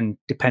again,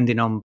 depending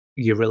on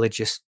your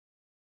religious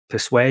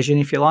persuasion,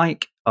 if you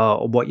like,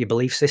 or what your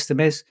belief system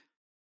is,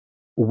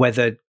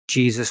 whether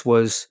Jesus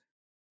was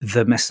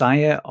the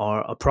Messiah or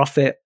a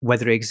prophet,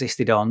 whether he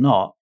existed or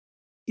not,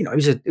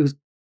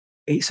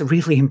 it's a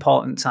really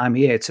important time of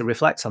year to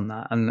reflect on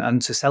that and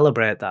to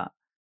celebrate that,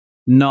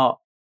 not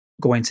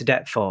go into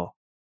debt for.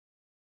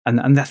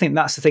 And I think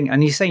that's the thing.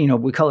 And you say,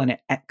 we're calling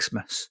it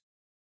Xmas.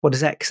 What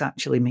does X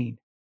actually mean?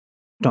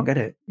 Don't get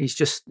it. We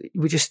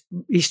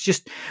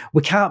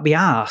can't be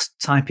asked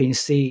typing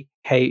CHRIST.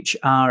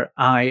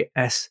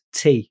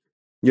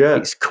 Yeah.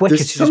 It's quicker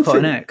to just put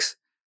an X.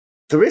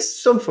 There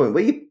is something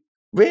where you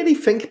really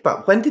think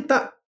about, when did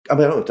that, I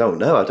don't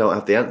know, I don't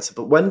have the answer,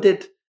 but when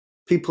did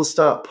people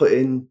start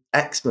putting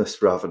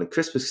Xmas rather than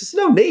Christmas? Because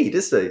there's no need,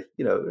 is there?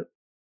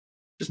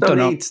 There's no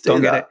need to do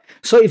that. Get it.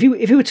 So if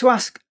you were to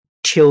ask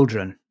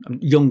children,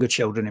 younger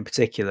children in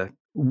particular,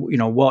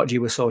 what do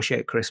you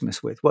associate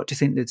Christmas with? What do you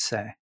think they'd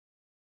say?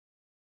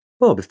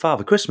 Well, it'd be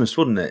Father Christmas,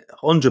 wouldn't it?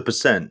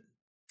 100%.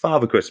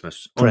 Father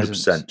Christmas.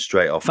 100%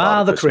 straight off.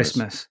 Father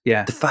Christmas.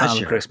 Yeah. The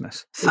Father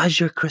Christmas.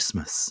 Father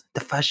Christmas. The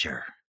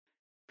Fajr.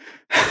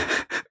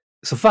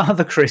 So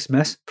Father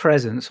Christmas,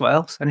 presents. What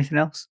else? Anything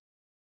else?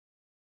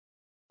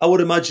 I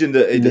would imagine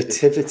that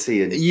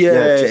nativity and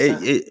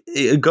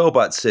it go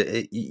back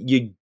to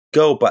you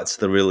go back to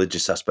the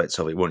religious aspects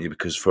of it, won't you?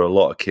 Because for a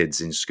lot of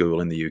kids in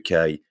school in the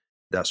UK,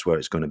 that's where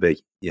it's going to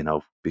be,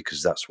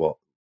 because that's what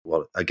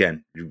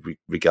again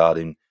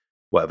regarding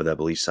whatever their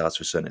beliefs are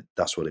to a certain,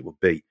 that's what it would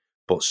be.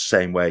 But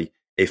same way,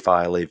 if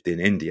I lived in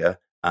India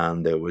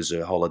and there was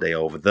a holiday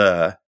over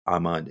there, I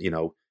might,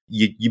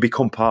 you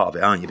become part of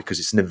it, aren't you? Because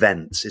it's an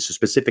event, it's a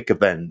specific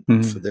event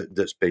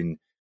that's been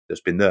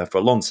there for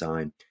a long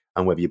time.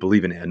 And whether you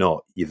believe in it or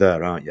not, you're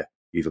there, aren't you?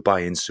 You either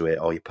buy into it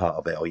or you're part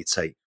of it or you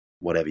take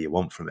whatever you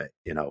want from it,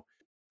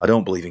 I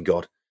don't believe in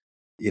God,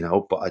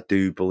 but I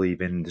do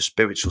believe in the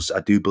spiritual. I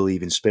do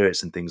believe in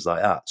spirits and things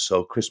like that.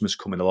 So Christmas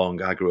coming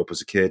along, I grew up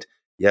as a kid.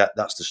 Yeah,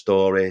 that's the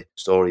story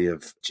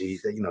of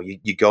Jesus.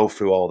 You go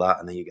through all that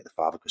and then you get the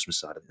Father Christmas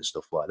side of it and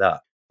stuff like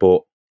that.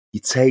 But you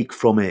take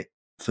from it,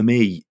 for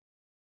me,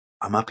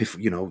 I'm happy for,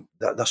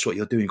 that's what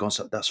you're doing.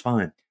 That's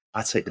fine.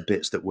 I take the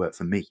bits that work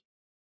for me.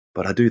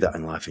 But I do that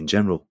in life in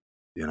general,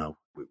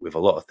 with a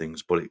lot of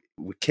things. But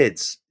with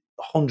kids,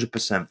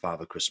 100%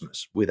 Father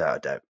Christmas, without a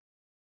doubt.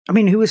 I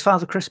mean, who is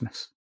Father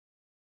Christmas?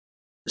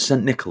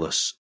 St.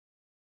 Nicholas.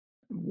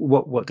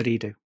 What did he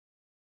do?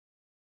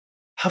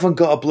 Haven't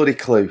got a bloody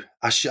clue.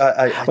 If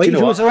he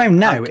was around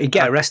now, he'd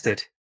get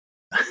arrested.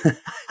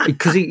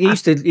 Because he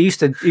used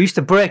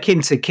to break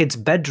into kids'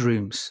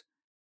 bedrooms,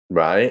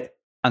 right?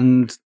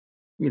 And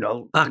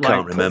I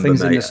can't remember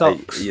things mate. in the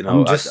socks.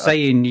 I'm just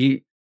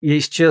saying,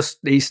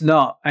 it's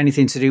not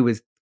anything to do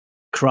with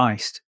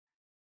Christ.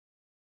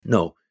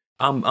 No,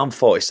 I'm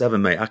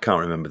 47, mate. I can't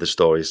remember the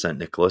story of St.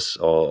 Nicholas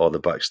or the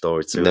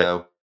backstory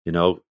to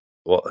it.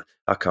 What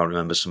I can't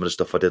remember some of the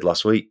stuff I did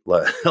last week,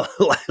 let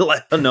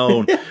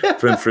alone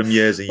from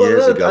years and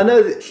years ago. I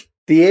know that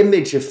the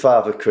image of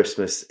Father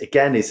Christmas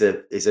again is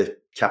a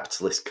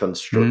capitalist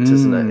construct,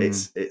 isn't it?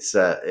 It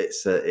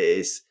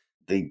is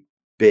the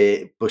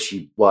beard,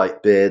 bushy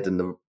white beard and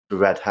the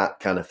red hat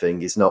kind of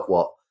thing. Is not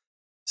what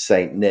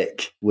Saint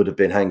Nick would have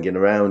been hanging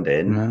around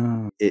in.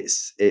 No.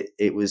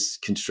 It was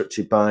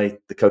constructed by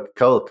the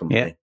Coca-Cola company.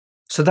 Yeah.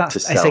 So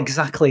that's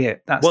exactly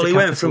it. That's he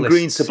went from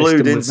green to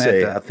blue, didn't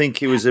he? I think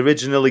he was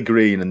originally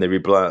green, and they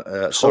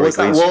sorry,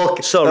 green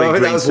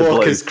to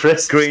blue.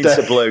 Green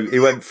to blue. He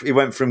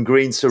went from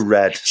green to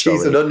red.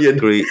 Cheese and onion.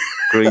 Green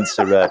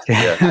to red.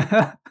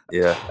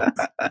 Yeah.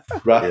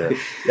 Right.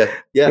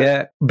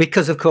 Yeah.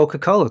 Because of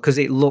Coca-Cola, because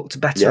it looked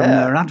better on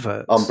their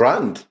adverts. On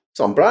brand. It's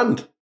on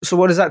brand. So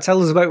what does that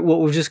tell us about what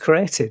we've just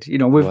created?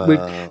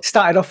 We've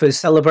started off as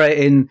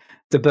celebrating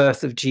the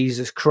birth of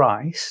Jesus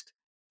Christ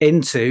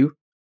into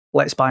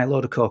let's buy a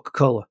load of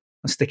Coca-Cola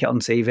and stick it on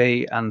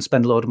TV and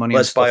spend a load of money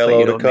on stuff that you don't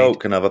need. Let's buy a load of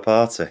Coke and have a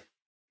party.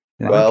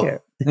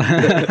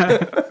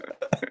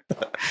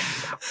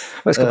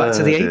 Let's go back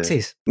to the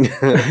 80s.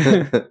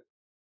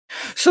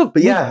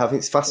 But I think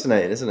it's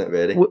fascinating, isn't it,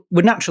 really?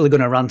 We're naturally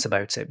going to rant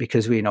about it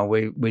because we're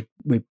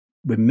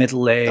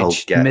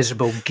middle-aged,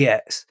 miserable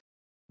gets.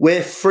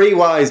 We're three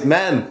wise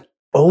men.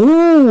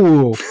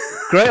 Oh,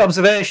 great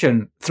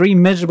observation. Three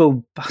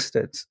miserable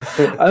bastards.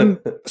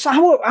 So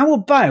how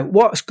about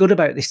what's good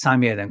about this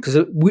time of year then? Because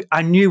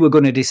I knew we're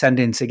going to descend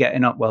into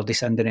getting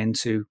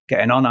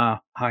on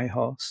our high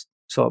horse,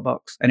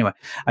 box. Anyway,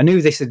 I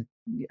knew this would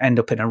end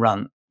up in a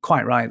rant,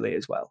 quite rightly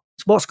as well.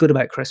 So what's good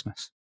about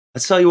Christmas? I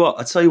tell you what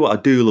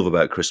I do love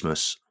about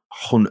Christmas,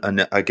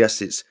 and I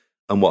guess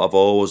and what I've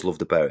always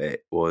loved about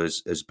it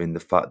has been the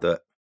fact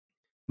that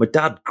my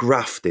dad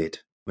grafted.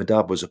 My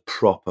dad was a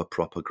proper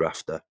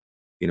grafter,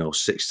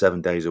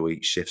 6-7 days a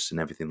week, shifts and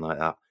everything like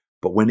that.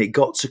 But when it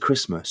got to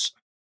Christmas,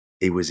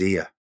 he was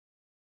here.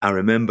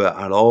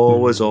 I'd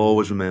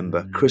always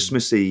remember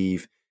Christmas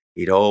Eve.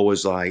 He'd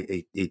always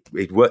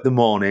he'd work the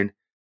morning,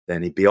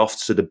 then he'd be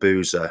off to the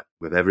boozer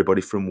with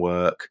everybody from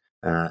work,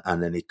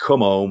 and then he'd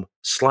come home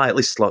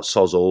slightly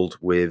sozzled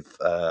with,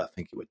 I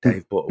think it was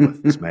Dave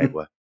Butterworth, his mate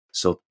were.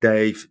 So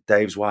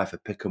Dave's wife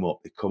would pick him up.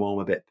 He'd come home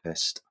a bit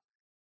pissed,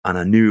 and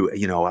I knew,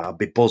 I'd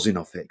be buzzing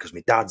off it because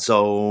my dad's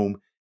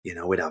home.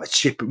 We'd have a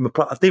chip.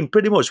 I think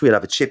pretty much we'd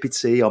have a chippy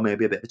tea or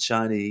maybe a bit of a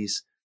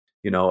Chinese.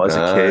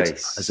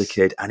 As a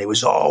kid, and it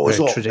was always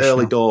up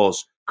early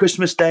doors.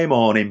 Christmas Day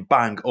morning,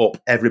 bang up,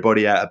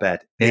 everybody out of bed.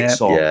 It's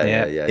on,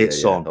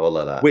 it's on. All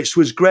of that, which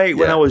was great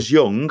when I was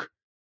young.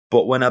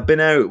 But when I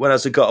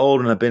got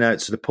older and I've been out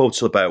to the pub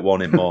till about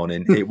 1 in the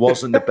morning, it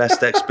wasn't the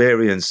best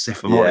experience,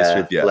 if I'm honest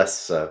with you. Less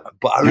so.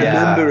 But I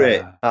remember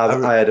it.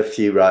 I had a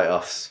few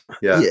write-offs.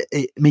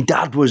 My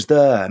dad was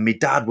there. My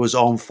dad was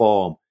on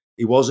form.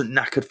 He wasn't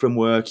knackered from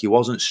work. He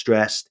wasn't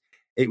stressed.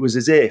 It was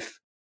as if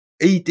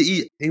he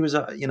was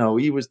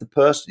he was the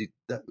person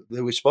that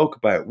we spoke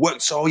about.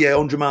 Worked all year,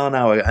 100 mile an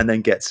hour, and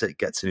then get to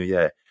New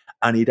Year,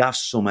 and he'd have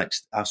some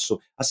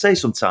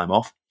time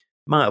off.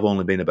 Might have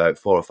only been about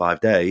 4 or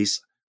 5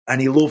 days, and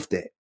he loved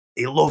it.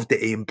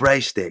 He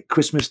embraced it.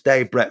 Christmas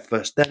Day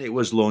breakfast, then it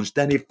was lunch,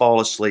 then he'd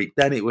fall asleep,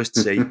 then it was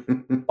tea.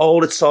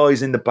 All the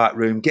toys in the back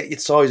room, get your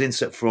toys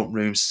into the front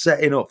room,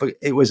 setting up for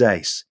it was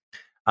ace.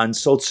 And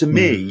so to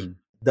me,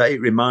 that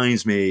it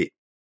reminds me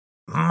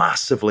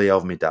massively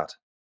of my dad.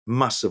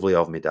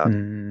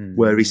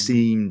 Where he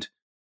seemed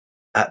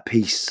at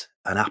peace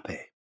and happy,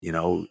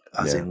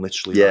 as in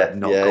literally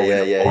not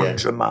going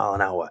 100 mile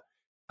an hour.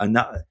 And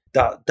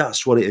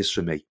that's what it is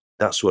for me.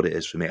 That's what it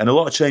is for me. And a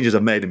lot of changes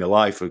I've made in my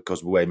life because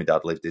of the way my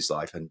dad lived his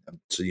life and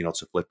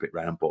to flip it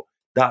round. But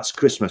that's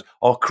Christmas.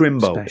 Or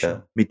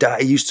Crimbo. My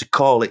dad, he used to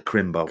call it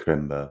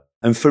Crimbo.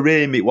 And for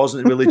him, it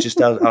wasn't religious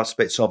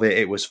aspects of it.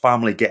 It was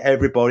family. Get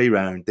everybody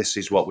round. This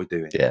is what we're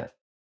doing. Yeah.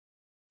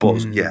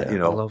 But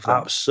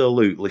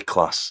absolutely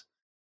class.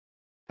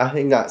 I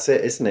think that's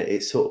it, isn't it?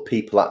 It's sort of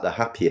people at their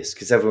happiest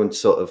because everyone's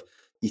sort of,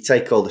 you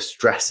take all the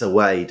stress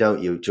away,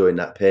 don't you, during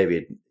that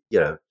period?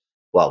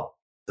 Well,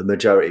 the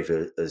majority of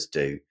us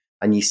do.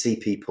 And you see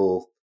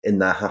people in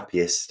their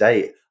happiest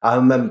state. I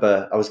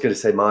remember, I was going to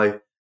say my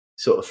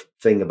sort of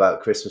thing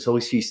about Christmas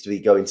always used to be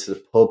going to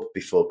the pub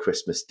before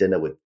Christmas dinner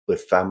with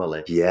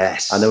family.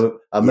 Yes.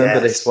 I remember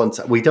this one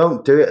time. We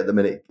don't do it at the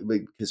minute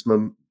because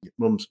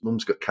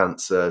mum's got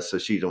cancer, so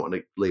she don't want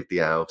to leave the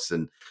house,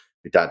 and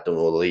my dad don't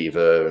want to leave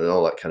her and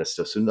all that kind of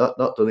stuff. So not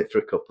done it for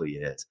a couple of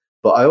years.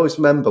 But I always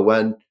remember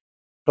when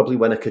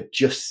I could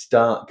just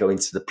start going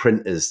to the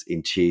Printers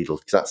in Cheadle,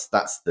 because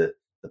that's the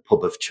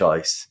pub of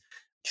choice.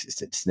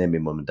 It's near my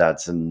mum and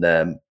dad's, and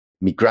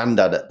my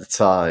granddad at the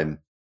time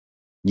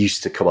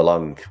used to come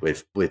along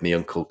with my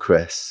Uncle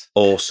Chris.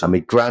 Awesome. And my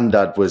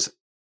granddad was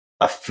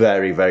a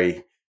very,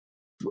 very,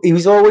 he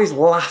was always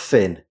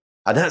laughing.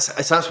 And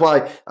that's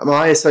why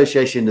my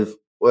association of,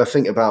 when I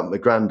think about my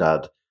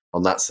granddad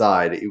on that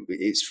side,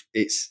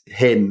 it's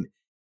him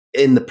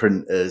in the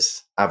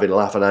Printers having a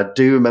laugh. And I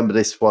do remember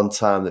this one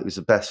time that was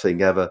the best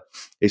thing ever,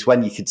 is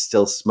when you could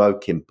still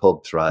smoke in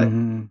pubs, right?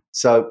 Mm-hmm.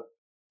 So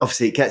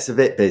obviously it gets a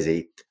bit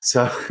busy.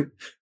 So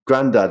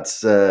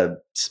granddad's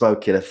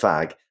smoking a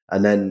fag.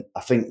 And then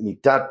I think my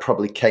dad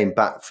probably came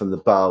back from the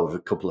bar with a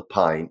couple of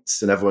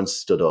pints and everyone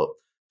stood up.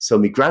 So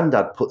my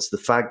granddad puts the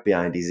fag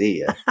behind his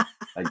ear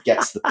and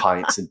gets the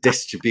pints and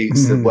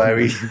distributes them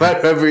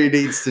wherever he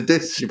needs to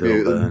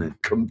distribute them.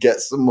 Come get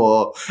some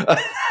more. And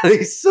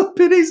he's up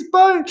in his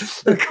bone.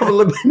 A couple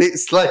of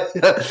minutes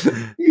later,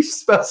 you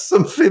smell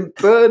something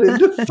burning.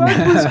 The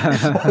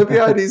fag was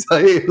behind his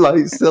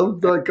ear, still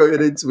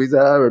going into his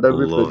hair and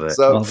everything. Love it.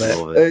 So, Love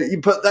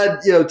it. But then,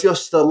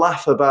 just to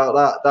laugh about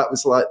that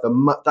was like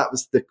that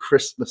was the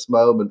Christmas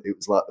moment. It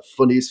was like the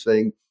funniest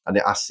thing, and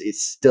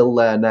it's still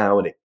there now,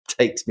 and it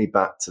takes me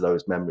back to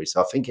those memories.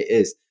 So I think it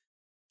is,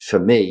 for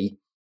me,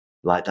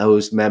 like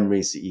those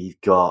memories that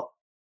you've got.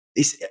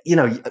 It's,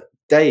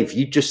 Dave,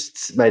 you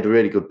just made a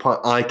really good point.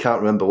 I can't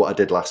remember what I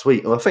did last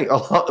week. And I think a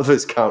lot of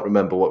us can't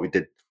remember what we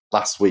did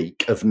last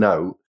week of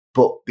note.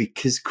 But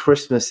because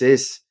Christmas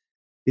it's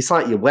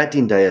like your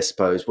wedding day, I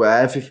suppose,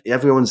 where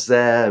everyone's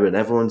there and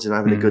everyone's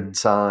having a good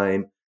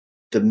time.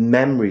 The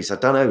memories, I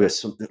don't know, are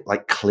something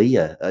like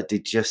clear. They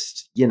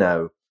just,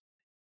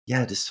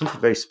 there's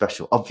something very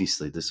special.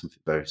 Obviously, there's something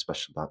very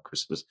special about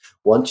Christmas.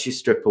 Once you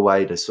strip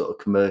away the sort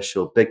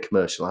of big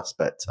commercial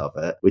aspect of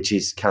it, which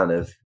is kind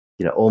of,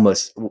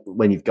 almost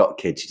when you've got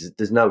kids,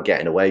 there's no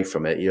getting away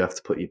from it. You have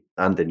to put your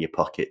hand in your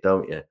pocket,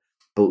 don't you?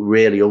 But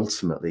really,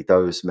 ultimately,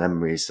 those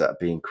memories that are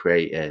being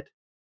created,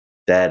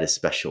 they're the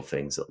special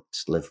things that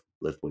just live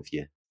with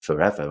you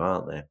forever,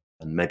 aren't they?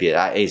 And maybe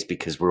that is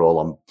because we're all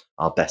on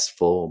our best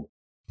form.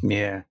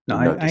 Yeah.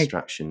 No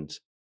distractions.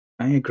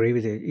 I agree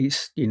with you.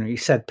 You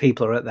said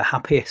people are at their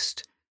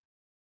happiest,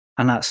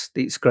 and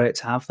it's great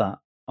to have that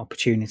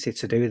opportunity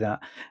to do that.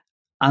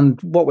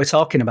 And what we're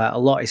talking about a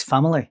lot is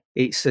family.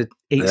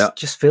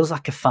 Just feels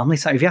like a family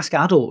time. If you ask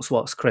adults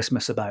what's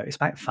Christmas about, it's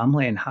about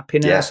family and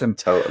happiness and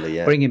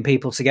bringing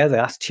people together.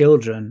 Ask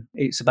children,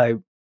 it's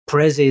about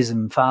praises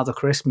and Father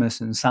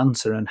Christmas and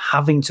Santa and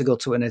having to go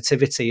to a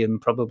nativity and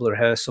probably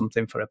rehearse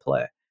something for a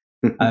play.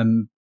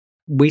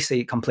 We see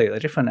it completely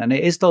different, and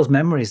it is those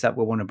memories that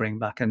we want to bring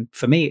back. And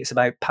for me, it's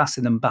about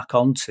passing them back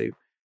on to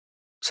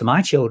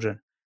my children.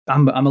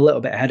 I'm a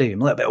little bit ahead of you.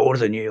 I'm a little bit older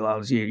than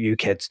you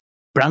kids.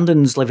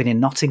 Brandon's living in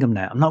Nottingham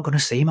now. I'm not going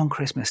to see him on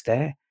Christmas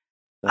Day,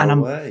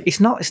 it's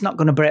not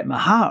going to break my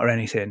heart or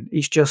anything.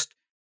 It's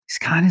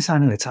kind of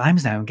sign of the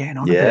times now and getting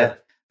on a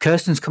bit.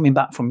 Kirsten's coming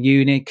back from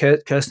uni.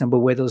 Kirsten will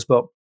be with us,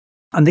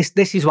 and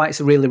this is why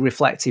it's a really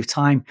reflective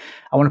time.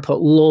 I want to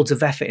put loads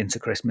of effort into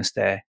Christmas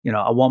Day.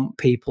 I want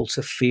people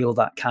to feel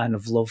that kind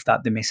of love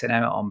that they're missing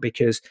out on,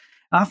 because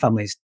our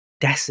family's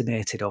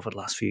decimated over the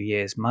last few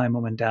years. My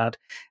mum and dad,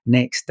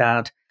 Nick's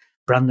dad,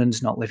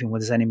 Brandon's not living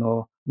with us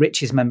anymore.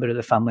 Rich is a member of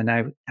the family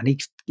now,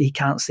 and he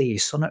can't see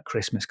his son at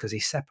Christmas because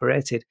he's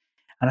separated.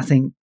 And I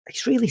think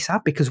it's really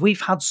sad, because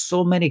we've had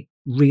so many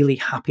really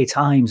happy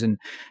times, and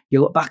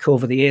you look back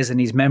over the years and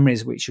these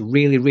memories, which are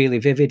really, really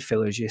vivid,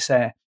 Phil, as you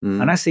say.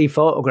 And I see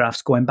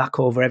photographs going back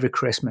over every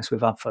Christmas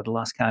we've had for the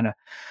last kind of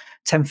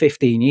 10,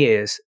 15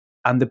 years,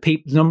 and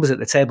the numbers at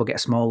the table get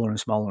smaller and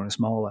smaller and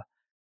smaller.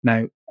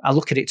 Now, I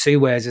look at it two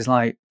ways. It's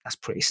like, that's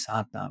pretty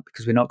sad now,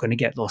 because we're not going to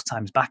get those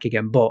times back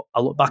again. But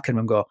I look back at them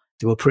and go,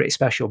 they were pretty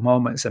special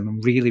moments, and I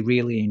really,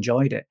 really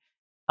enjoyed it.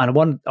 And I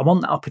want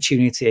that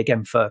opportunity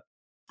again for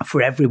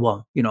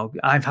everyone.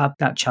 I've had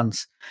that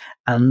chance,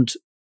 and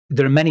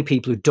there are many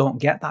people who don't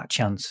get that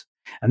chance.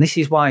 And this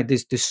is why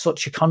there's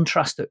such a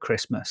contrast at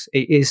Christmas.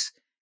 It is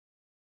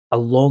a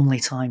lonely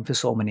time for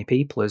so many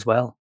people as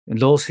well. And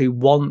those who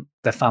want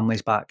their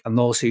families back, and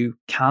those who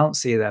can't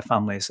see their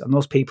families, and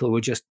those people who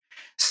are just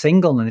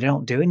single and they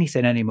don't do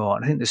anything anymore.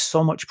 And I think there's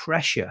so much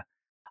pressure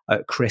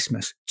at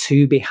Christmas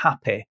to be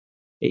happy.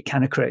 It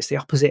kind of creates the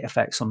opposite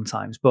effect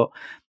sometimes. But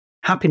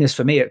happiness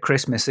for me at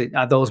Christmas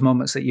are those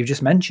moments that you've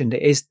just mentioned.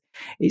 It's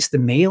the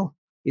meal.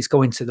 It's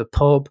going to the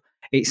pub.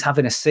 It's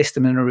having a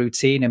system and a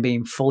routine and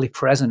being fully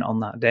present on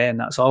that day. And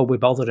that's all we're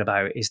bothered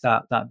about, is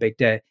that big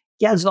day.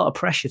 Yeah, there's a lot of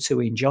pressure to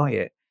enjoy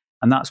it.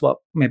 And that's what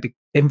maybe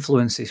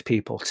influences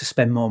people to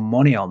spend more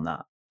money on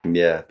that.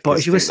 Yeah. But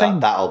as you were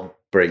saying, that'll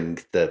bring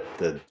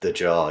the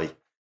joy.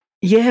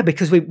 Yeah,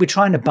 because we're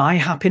trying to buy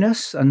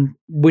happiness, and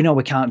we know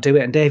we can't do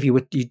it. And Dave,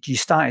 you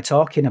started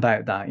talking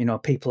about that.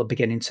 People are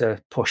beginning to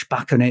push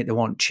back on it. They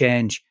want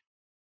change.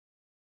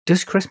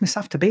 Does Christmas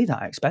have to be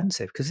that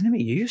expensive? Because it never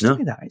used to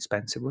be that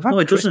expensive. We've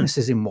had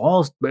Christmases in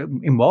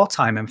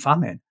wartime and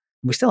famine.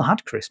 We still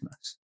had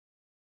Christmas.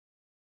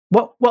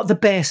 What are the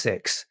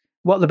basics?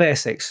 What are the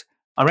basics?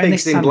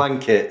 Pigs in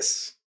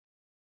blankets.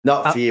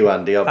 Not for you,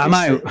 Andy,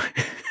 obviously.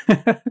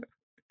 I'm out.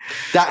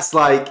 That's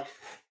like,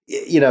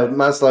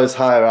 Maslow's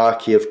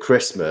hierarchy of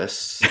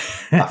Christmas.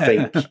 I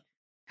think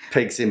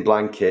pigs in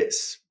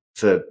blankets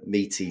for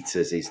meat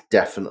eaters is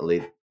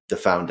definitely the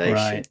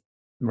foundation.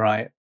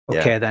 Right.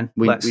 Okay, then.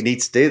 We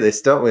need to do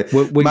this, don't we?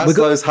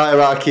 Maslow's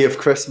hierarchy of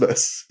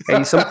Christmas.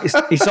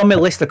 It's on my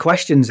list of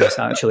questions, this,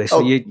 actually. So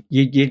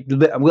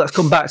let's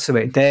come back to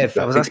it, Dave.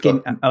 I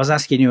was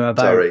asking you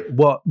about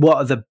what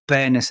are the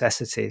bare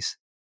necessities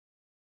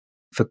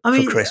for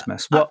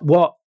Christmas?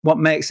 What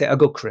makes it a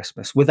good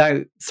Christmas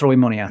without throwing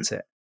money at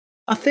it?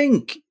 I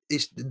think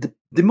it's the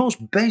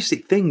most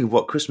basic thing of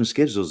what Christmas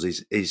gives us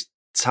is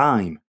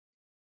time,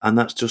 and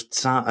that's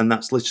just time, and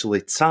that's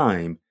literally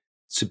time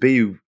to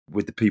be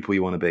with the people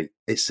you want to be.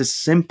 It's as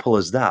simple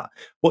as that.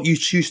 What you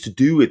choose to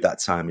do with that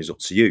time is up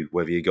to you,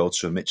 whether you go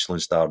to a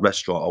Michelin-starred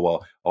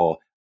restaurant or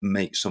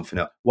make something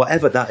up,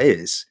 whatever that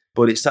is.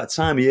 But it's that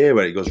time of year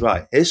where it goes,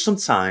 right, here's some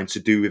time to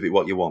do with it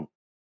what you want.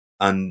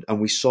 And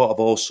we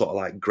all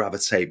like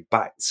gravitate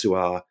back to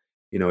our,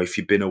 if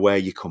you've been away,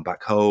 you come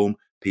back home,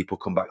 people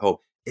come back home.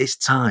 It's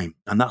time.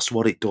 And that's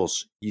what it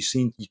does.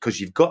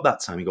 Because you've got that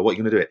time, you go, what are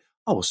you going to do it?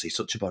 Oh, we'll see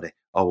such a body.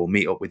 Oh, we'll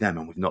meet up with them,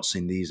 and we've not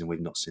seen these and we've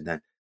not seen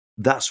them.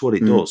 That's what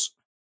it does.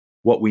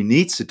 What we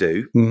need to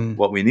do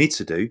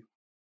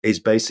is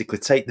basically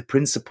take the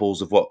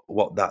principles of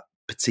what that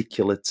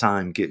particular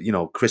time,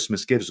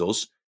 Christmas gives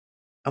us,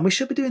 and we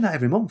should be doing that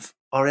every month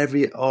or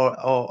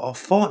or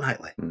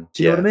fortnitly.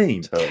 Do you know what I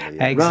mean? Totally,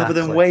 yeah. Rather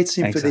than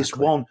waiting for this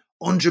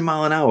 100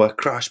 mile an hour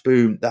crash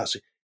boom. That's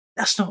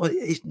not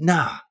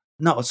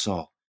not at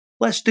all.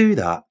 Let's do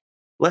that.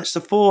 Let's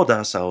afford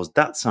ourselves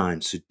that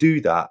time to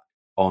do that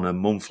on a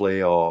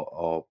monthly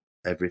or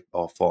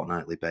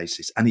fortnightly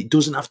basis, and it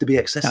doesn't have to be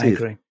excessive. I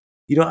agree.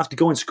 You don't have to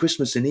go into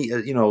Christmas and eat,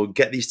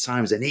 get these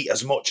times and eat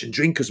as much and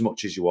drink as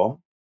much as you want.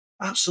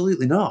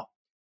 Absolutely not.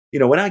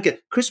 When I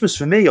get Christmas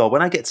for me, or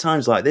when I get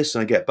times like this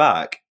and I get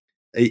back,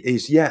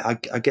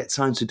 I get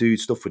time to do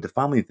stuff with the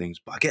family and things,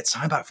 but I get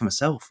time back for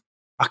myself.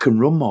 I can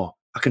run more.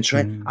 I can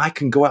train. I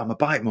can go out on my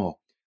bike more.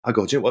 I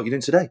go, do you know what you're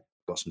doing today?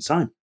 I've got some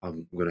time.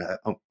 I'm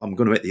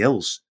gonna hit the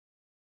hills.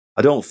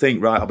 I don't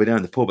think, right, I'll be down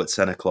in the pub at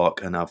 10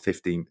 o'clock and have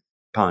 15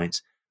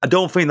 pints. I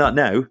don't think that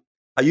now.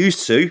 I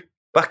used to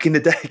back in the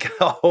day.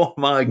 Oh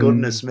my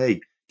goodness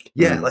me!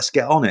 Yeah, let's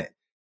get on it.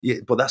 Yeah,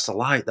 but that's a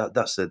lie.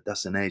 That's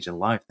an age and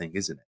life thing,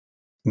 isn't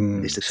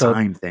it? It's a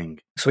time thing.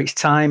 So it's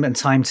time and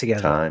time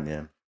together.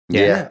 Time,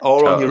 yeah.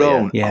 Or totally, on your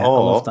own. Yeah, I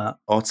love that.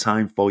 Or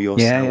time for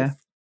yourself. Yeah.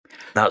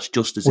 That's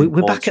just as important.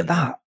 We're back at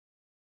that.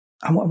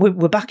 And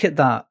we're back at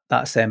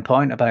that same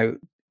point about,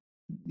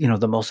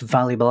 the most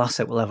valuable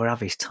asset we'll ever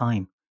have is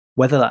time.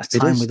 Whether that's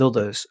time with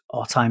others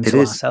or time to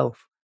ourselves.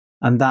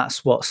 And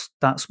that's what's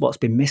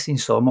been missing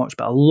so much.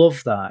 But I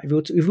love that.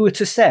 If we were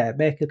to say,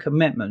 make a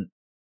commitment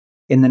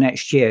in the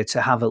next year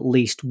to have at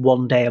least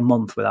one day a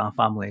month with our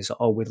families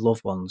or with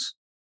loved ones,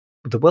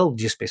 the world would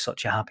just be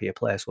such a happier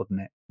place,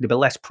 wouldn't it? There'd be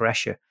less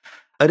pressure.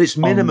 At its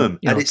minimum.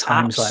 At its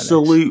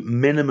absolute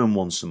minimum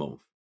once a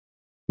month.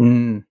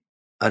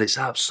 At its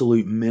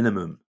absolute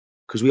minimum.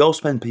 Because we all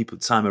spend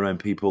time around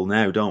people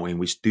now, don't we? And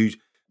we do.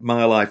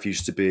 My life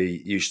used to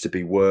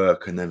be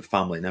work and then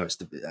family. Now it's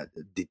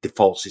the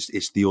default.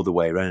 It's the other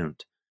way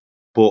around.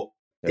 But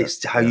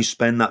it's how you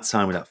spend that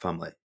time with that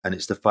family, and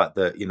it's the fact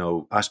that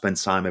I spend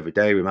time every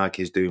day with my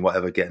kids doing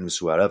whatever, getting them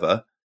to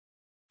wherever.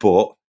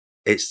 But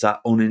it's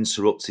that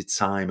uninterrupted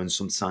time and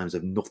sometimes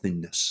of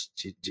nothingness.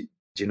 Do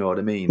you know what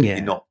I mean? Yeah.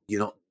 You're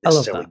not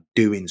necessarily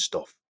doing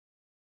stuff.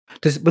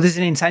 But there's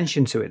an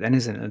intention to it, then,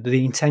 isn't it?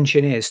 The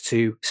intention is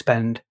to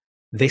spend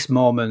this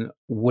moment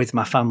with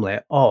my family,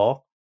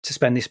 or to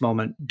spend this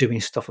moment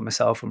doing stuff for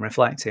myself and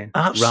reflecting,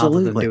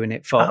 rather than doing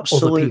it for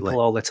other people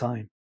all the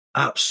time.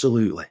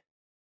 Absolutely.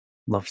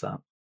 Love that.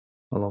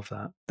 I love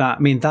that.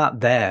 That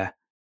there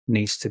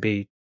needs to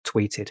be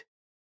tweeted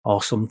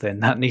or something.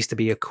 That needs to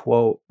be a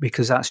quote,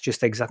 because that's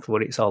just exactly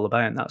what it's all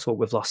about. And that's what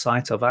we've lost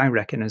sight of. I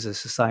reckon as a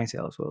society,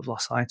 that's what we've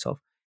lost sight of,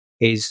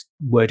 is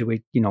where do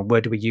we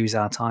use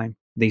our time?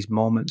 These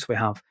moments we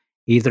have,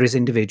 either as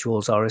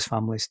individuals or as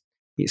families.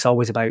 It's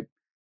always about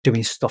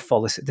doing stuff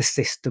for the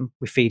system.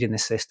 We feed in the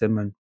system,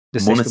 and the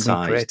system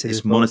we created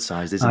is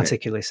monetized, isn't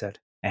articulately said.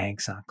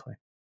 Exactly.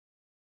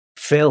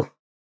 Phil,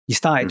 you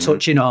started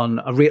touching on.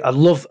 I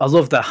love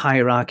the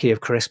hierarchy of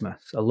Christmas.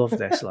 I love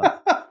this.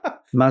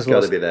 It's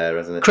got to be there,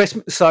 isn't it?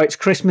 Christmas. So it's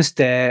Christmas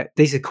Day.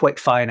 These are quick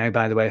fire now,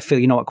 by the way. Phil,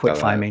 you know what quick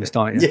fire means,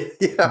 don't you?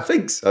 Yeah, I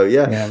think so.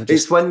 Yeah,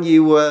 it's when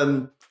you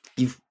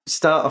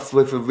start off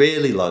with a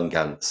really long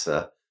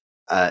answer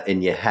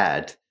in your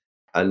head,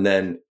 and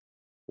then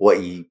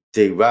what you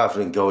do, rather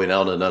than going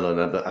on and on and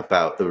on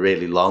about the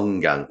really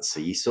long answer,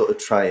 you sort of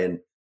try and,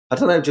 I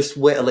don't know, just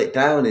whittle it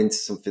down into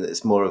something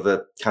that's more of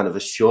a kind of a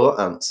short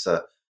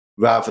answer,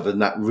 rather than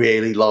that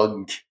really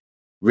long,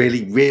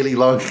 really, really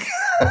long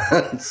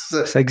answer.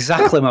 That's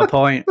exactly my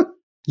point.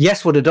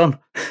 Yes, would have done.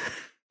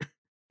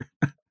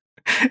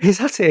 Is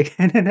that it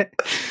again, isn't it?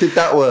 Did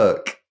that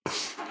work?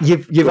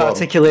 You've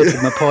articulated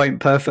my point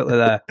perfectly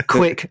there.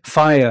 Quick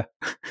fire.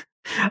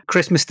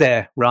 Christmas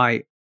Day,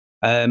 right.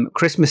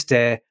 Christmas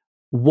Day,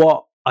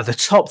 what are the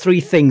top 3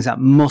 things that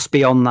must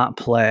be on that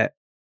plate?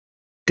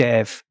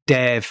 Dave.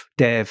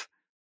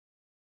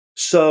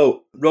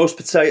 So, roast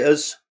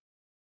potatoes,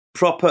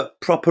 proper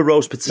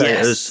roast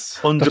potatoes,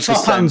 100%. The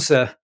top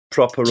answer.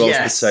 Proper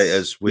roast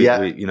potatoes,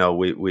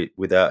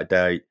 without a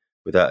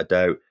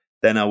doubt.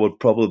 Then I would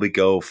probably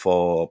go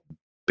for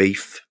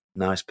beef.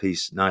 Nice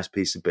piece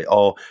of beef.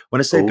 Or when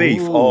I say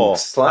beef,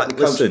 slightly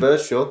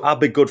controversial. I'd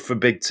be good for a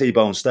big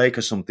T-bone steak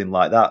or something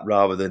like that,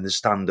 rather than the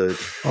standard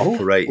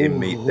operating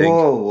meat thing.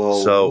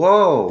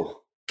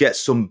 Whoa! Get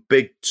some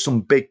big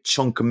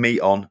chunk of meat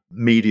on,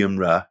 medium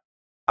rare,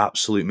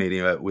 absolute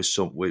medium rare, with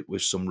some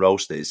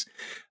roasties.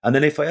 And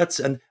then if I had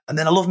to, and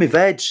then I love my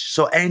veg,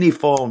 so any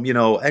form,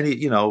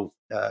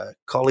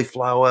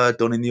 cauliflower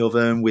done in the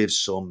oven with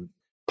some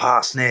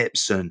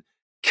parsnips and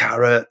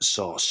carrots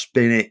or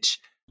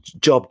spinach.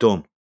 Job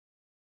done.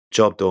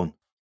 A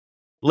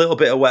little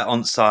bit of wet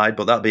on side,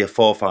 but that'd be a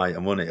 4th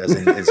item, wouldn't it?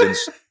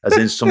 As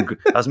in some,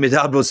 as my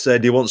dad would say,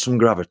 do you want some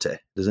gravity?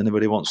 Does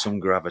anybody want some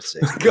gravity?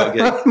 My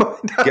dad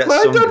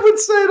would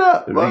say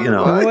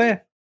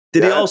that.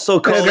 Did he also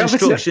call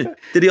instruction?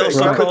 Did he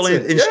also call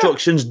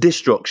instructions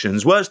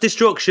destructions? Where's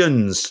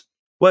destructions?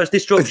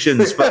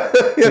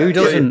 Who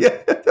doesn't? Do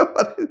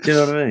you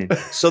know what I mean?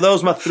 So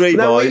those are my 3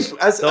 boys.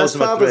 As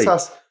Father's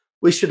House,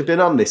 we should have been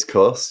on this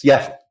course.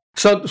 Yeah.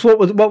 So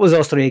what was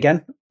those 3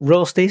 again?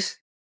 Roasties,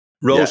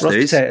 roast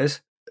potatoes,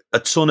 a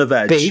ton of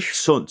veg,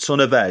 beef, ton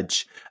of veg,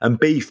 and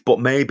beef. But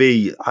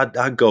maybe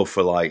I'd go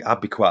for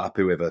I'd be quite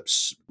happy with a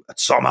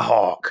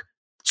tomahawk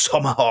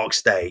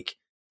steak.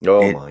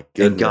 Oh my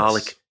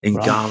goodness! In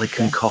garlic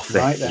and coffee.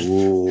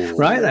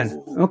 Right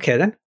then. Okay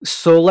then.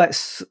 So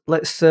let's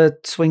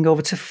swing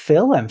over to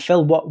Phil then.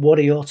 Phil, what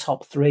are your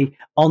top 3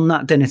 on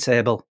that dinner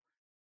table?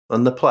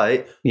 On the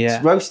plate? Yeah.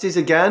 It's roasties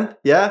again.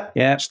 Yeah.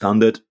 Yeah.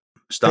 Standard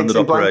pigs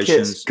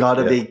operations.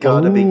 Gotta be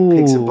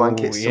pigs and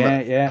blankets.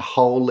 Yeah.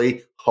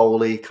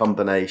 Holy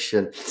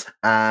combination.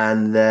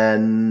 And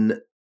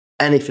then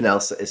anything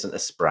else that isn't a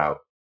sprout.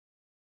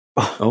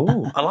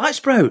 Oh, I like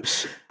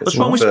sprouts. What's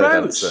wrong with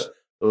sprouts?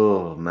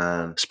 Oh,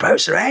 man.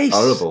 Sprouts are ace.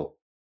 Horrible.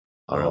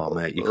 Oh,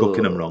 mate, you're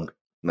cooking them wrong.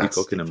 Nasty.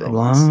 You're cooking them wrong.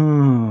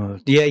 Wow.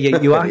 Yeah,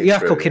 you are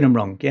cooking them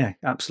wrong. Yeah,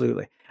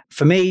 absolutely.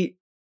 For me,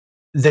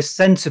 the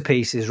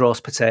centerpiece is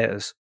roast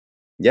potatoes.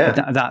 Yeah.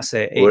 That's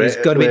it. It's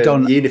got to be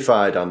done.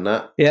 Unified on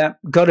that. Yeah,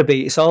 got to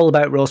be. It's all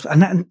about roast.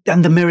 And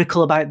the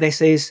miracle about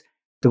this is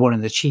they're one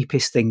of the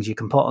cheapest things you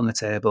can put on the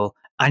table,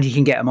 and you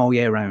can get them all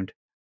year round.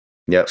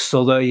 Yep.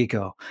 So there you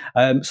go.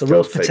 So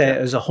roast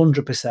potatoes,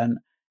 100%.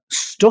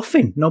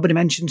 Stuffing. Nobody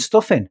mentioned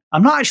stuffing.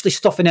 I'm not actually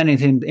stuffing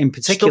anything in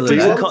particular.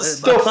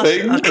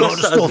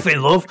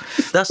 Stuffing, love.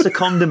 That's the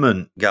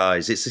condiment,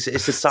 guys. It's a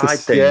side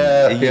thing.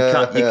 You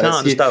can't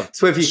just have.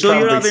 So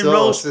you're having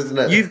roast, isn't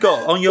it? You've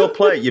got on your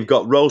plate. You've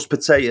got roast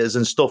potatoes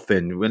and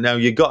stuffing. Well, now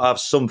you've got to have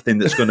something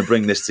that's going to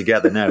bring this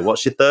together. Now,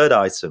 what's your third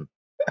item?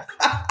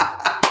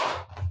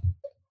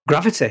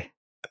 Gravity.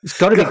 It's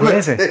got to be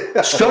gravy.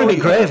 It's got to be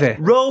gravy.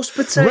 Roast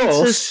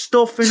potatoes,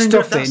 stuffing,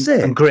 that's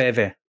it. And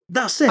gravy.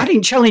 That's it. I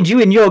didn't challenge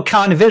you in your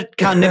carnivorous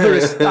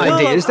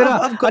ideas, did I?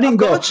 I've got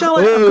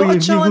to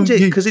challenge it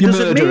because it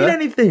doesn't mean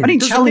anything. I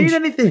didn't challenge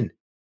anything.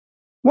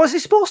 What's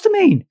it supposed to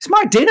mean? It's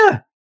my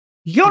dinner.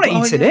 You're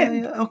not eating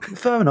it. Yeah. Okay,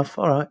 fair enough.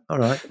 All right.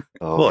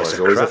 Oh, it's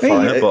always a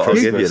fight, but I'll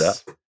give you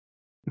that.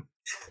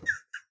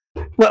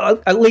 Well,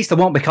 at least I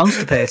won't be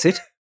constipated.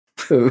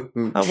 Why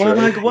am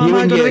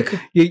I going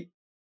to...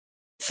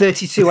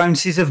 32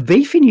 ounces of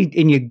beef in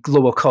your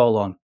lower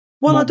colon.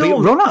 Well, I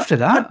don't run after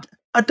that.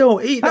 I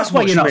don't eat That's that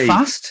much meat. That's why you're not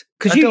fast,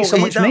 because you eat so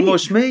much meat.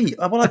 Much meat.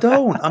 Well, I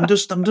don't. I'm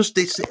just.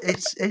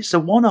 It's a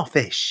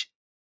one-off-ish.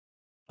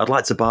 I'd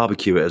like to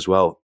barbecue it as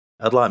well.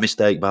 I'd like my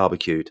steak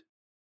barbecued.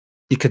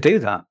 You could do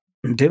that.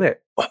 Do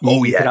it.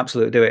 You could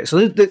absolutely do it.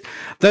 So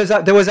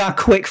there was our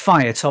quick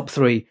fire top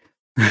 3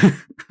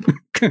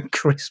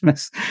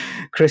 Christmas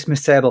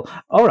table.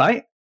 All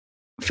right.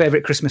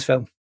 Favorite Christmas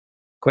film?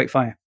 Quick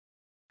fire.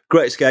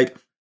 Great Escape.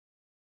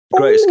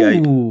 Great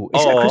Escape.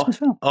 Is it a Christmas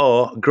film?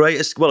 Great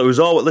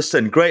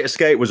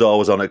Escape was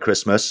always on at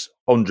Christmas,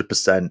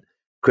 100%.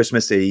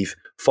 Christmas Eve,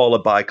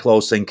 followed by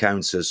Close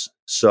Encounters.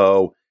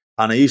 So,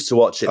 and I used to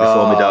watch it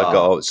before my dad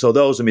got out. So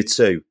those are my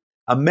 2.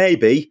 And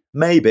maybe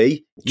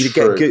you'd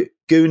get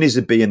Goonies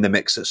would be in the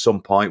mix at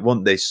some point,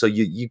 wouldn't they? So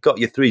you got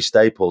your 3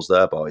 staples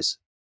there, boys.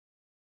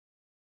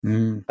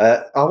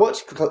 I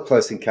watched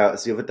Close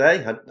Encounters the other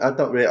day. I've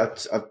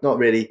not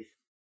really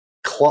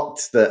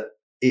clocked that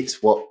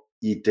it's what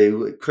you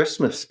do at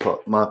Christmas,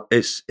 but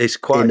it's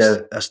quite.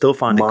 I still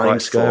find it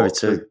quite scary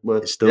too.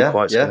 It's still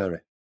quite scary.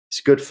 It's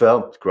a good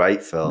film. It's a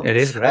great film. It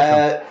is a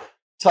great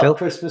film. Top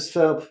Christmas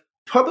film,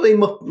 probably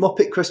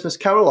Muppet Christmas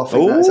Carol. I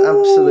think that's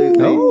absolutely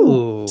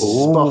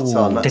spot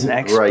on. That's Didn't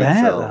a great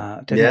film.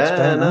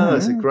 That.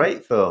 It's a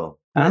great film.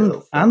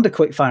 And a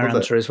quick fire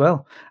answer as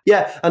well.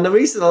 Yeah, and the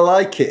reason I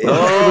like it is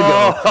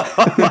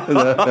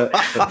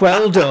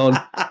well done.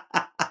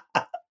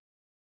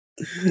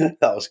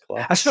 That was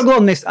class. I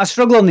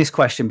struggle on this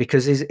question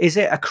because is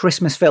it a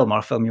Christmas film or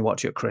a film you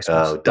watch at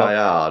Christmas? Oh, Die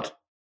Hard.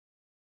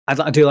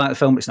 I do like the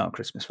film, but it's not a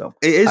Christmas film.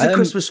 It is a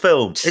Christmas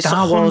film. It's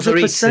Star Wars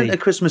 100% a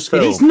Christmas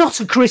film. It is not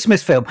a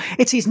Christmas film.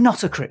 It is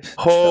not a Christmas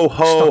film.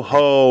 Ho,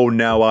 ho,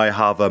 now I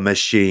have a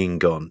machine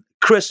gun.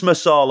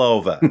 Christmas all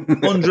over.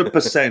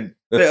 100%.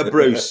 Bit of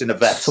Bruce in a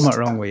vest. Something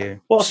wrong with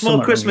you. What's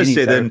more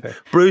Christmassy than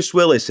Bruce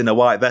Willis in a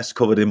white vest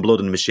covered in blood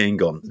and a machine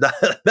gun?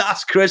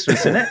 That's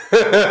Christmas, isn't it?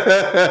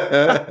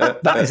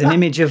 That is an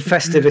image of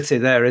festivity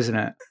there, isn't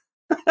it?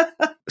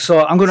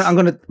 So I'm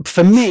gonna.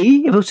 For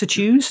me, if I was to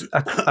choose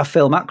a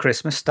film at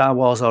Christmas, Star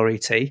Wars or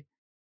E.T.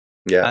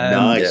 Yeah,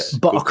 nice.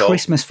 But a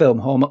Christmas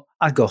film,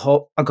 I'd go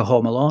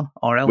Home Alone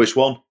or Elf. Which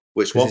one?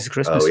 It's a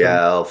Christmas film.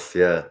 Elf.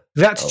 Yeah.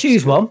 If I had to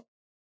choose one,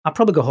 I'd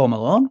probably go Home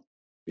Alone.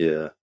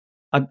 Yeah.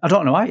 I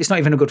don't know why. It's not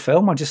even a good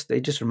film.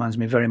 It just reminds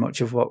me very much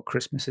of what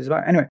Christmas is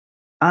about. Anyway,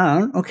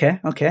 okay.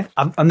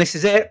 And this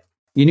is it.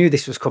 You knew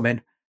this was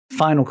coming.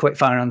 Final quick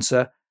fire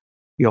answer.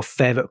 Your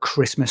favourite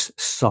Christmas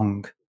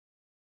song?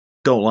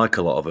 Don't like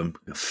a lot of them.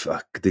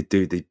 Fuck, they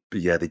do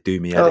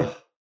me head in.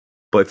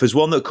 But if there's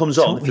one that comes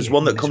on,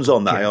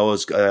 that I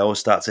always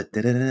start to.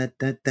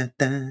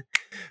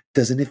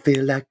 Doesn't it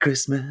feel like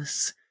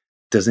Christmas?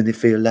 Doesn't it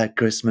feel like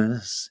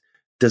Christmas?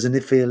 Doesn't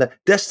it feel like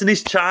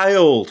Destiny's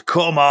Child?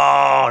 Come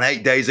on,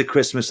 8 Days of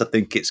Christmas. I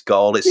think it's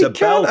called. It's a belter. You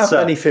can't have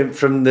anything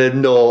from the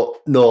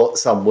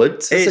noughts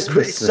onwards. It's a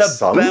Christmas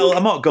song.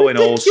 I'm not going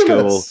old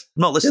school. I'm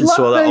not listening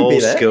to all that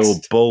old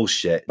school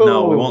bullshit. Boom.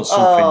 No, we want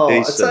something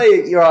decent. I tell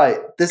you, you're right.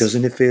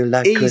 Doesn't it feel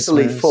like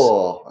easily Christmas?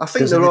 4. I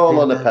think they're all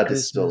on a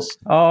pedestal. Christmas?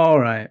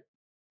 All right.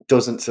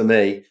 Doesn't to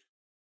me.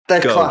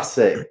 They're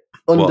classic.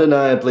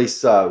 Undeniably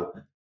so.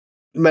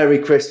 Merry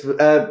Christmas.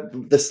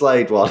 The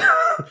Slade one.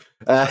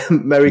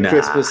 Merry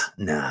Christmas,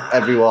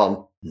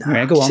 everyone.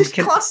 Yeah, go on. It's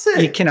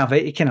classic. You can have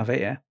it,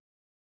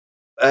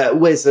 yeah.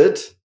 Wizard.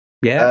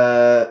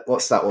 Yeah.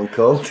 What's that one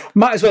called?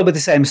 Might as well be the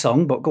same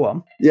song, but go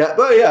on. Yeah,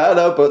 I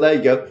know, but there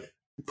you go.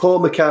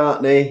 Paul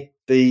McCartney,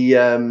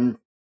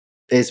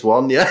 is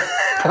one, yeah.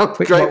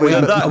 Great.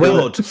 They're that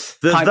good.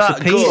 They're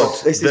that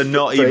good. They're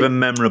not even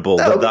memorable.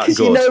 No, they're that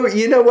good.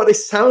 You know what they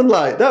sound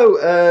like.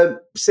 No,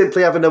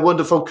 simply having a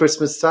wonderful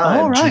Christmas time.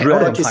 Oh, right.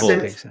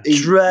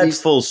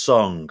 Dreadful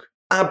song.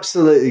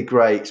 Absolutely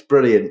great. It's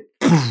brilliant.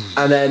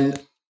 And then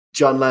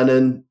John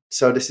Lennon,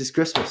 So This Is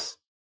Christmas.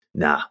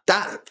 Nah.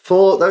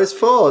 Those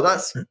four.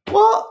 That's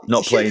what?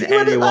 Not playing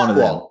any one of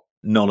them.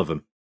 None of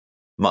them.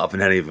 Not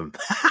having any of them.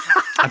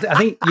 I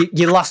think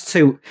your last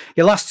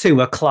two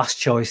were class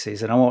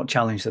choices, and I won't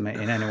challenge them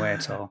in any way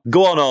at all.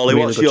 Go on, Ollie.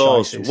 Really, what's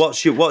yours?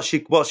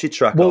 Choices. What's your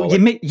track? Well,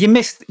 Ollie? you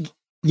missed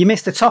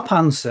the top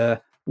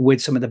answer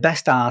with some of the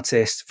best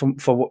artists.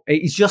 For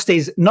it just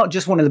is not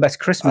just one of the best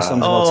Christmas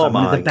songs of all time.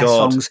 One of the best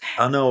songs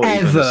I know what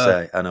ever. You're going to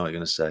say. I know what you're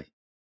going to say.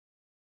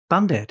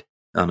 Band-Aid.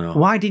 I know.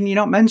 Why didn't you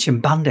not mention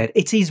Band-Aid?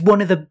 It is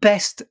one of the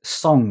best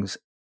songs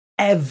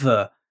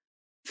ever.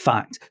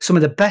 Fact. Some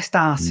of the best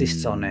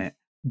artists on it.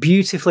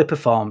 Beautifully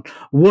performed,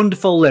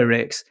 wonderful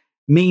lyrics,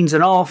 means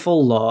an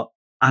awful lot,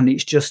 and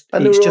it's just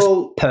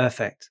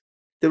perfect.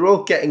 They're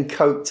all getting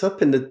coked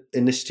up in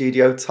the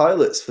studio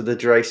toilets for the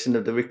duration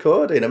of the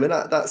recording. I mean,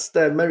 that's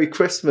their Merry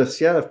Christmas,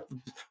 yeah.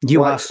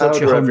 You are such a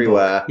humbug.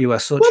 Everywhere. You are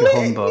such a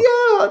humbug.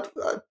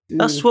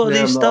 That's what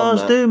these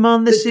stars do,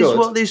 man. This is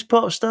what these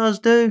pop stars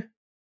do.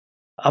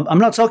 I'm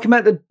not talking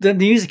about the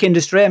music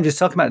industry. I'm just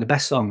talking about the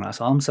best song. That's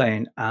all I'm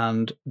saying,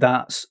 and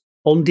that's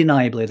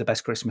undeniably the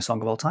best Christmas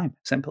song of all time.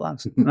 Simple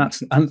as.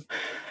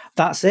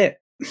 That's it.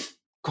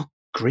 God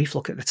grief,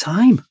 look at the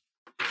time.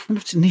 I'm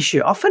going to need to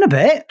shoot off in a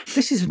bit.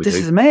 This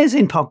is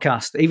amazing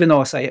podcast, even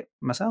though I say it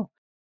myself.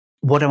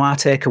 What are our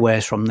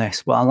takeaways from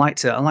this? Well, I like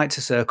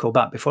to circle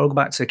back. Before I go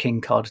back to King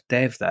Cod,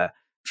 Dave there.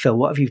 Phil,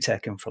 what have you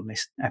taken from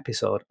this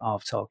episode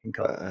of Talking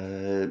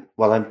Cod?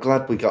 Well, I'm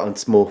glad we got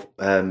into more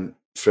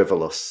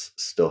frivolous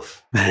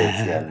stuff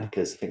towards the end,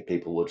 because I think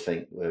people would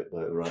think we're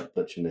a right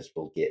bunch of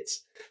miserable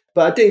gits.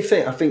 But I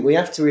think we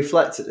have to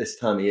reflect at this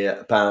time of year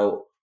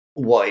about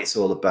what it's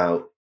all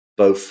about,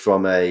 both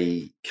from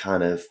a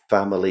kind of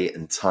family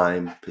and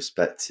time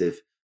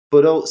perspective,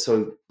 but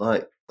also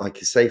like I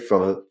say,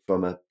 from a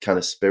kind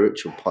of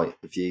spiritual point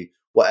of view.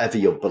 Whatever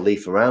your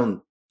belief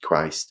around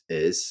Christ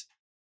is,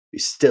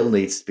 it still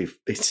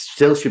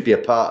should be a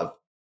part of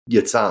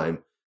your time,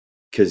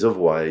 because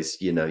otherwise,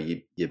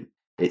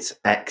 it's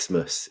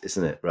Xmas,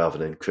 isn't it, rather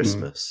than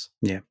Christmas?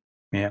 Yeah.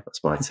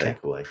 That's my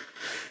takeaway.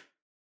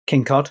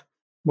 King Cod,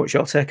 what's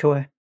your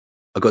takeaway?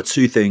 I've got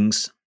two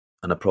things,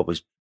 and I probably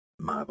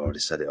might have already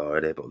said it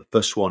already, but the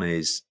first one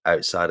is,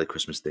 outside of the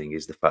Christmas thing,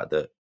 is the fact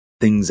that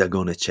things are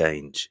going to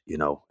change, in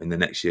the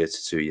next year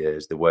to 2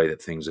 years, the way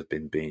that things have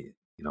been being,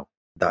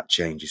 that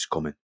change is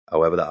coming.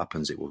 However that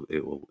happens, it will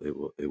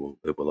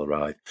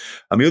arrive.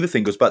 And the other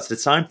thing goes back to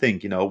the time thing,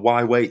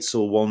 why wait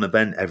till one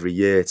event every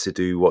year to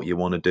do what you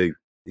want to do,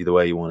 the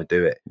way you want to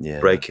do it? Yeah,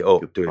 break it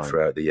up, do it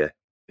throughout the year,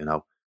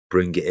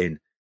 bring it in.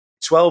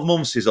 12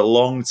 months is a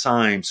long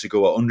time to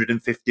go at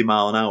 150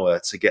 mile an hour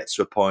to get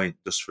to a point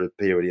just for a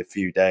period of a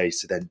few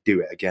days to then do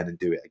it again and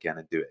do it again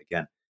and do it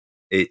again.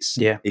 It's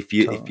if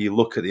you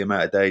look at the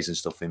amount of days and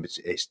stuff in,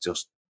 it's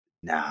just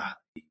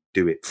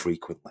do it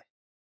frequently.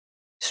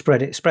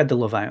 Spread the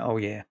love out. Oh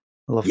yeah,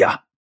 I love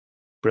that.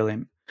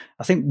 Brilliant.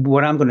 I think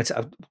what I'm going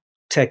to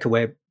take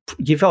away,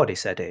 you've already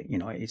said it.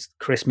 It's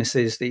Christmas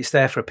it's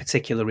there for a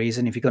particular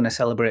reason. If you're going to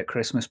celebrate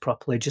Christmas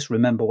properly, just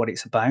remember what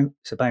it's about.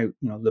 It's about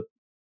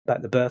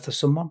about the birth of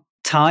someone.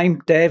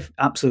 Time, Dave,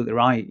 absolutely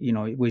right.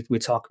 We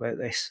talk about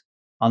this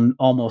on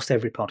almost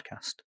every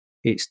podcast.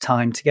 It's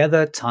time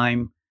together,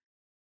 time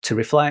to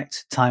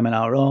reflect, time on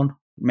our own,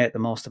 make the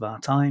most of our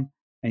time.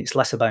 And it's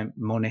less about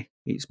money.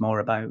 It's more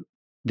about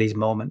these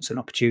moments and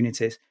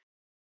opportunities.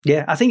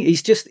 Yeah, I think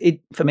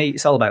for me,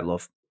 it's all about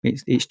love.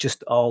 It's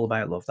just all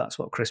about love. That's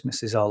what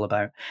Christmas is all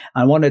about.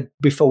 I want to,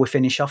 before we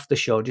finish off the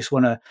show, just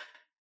want to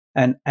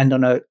and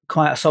on a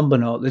quite a somber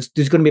note,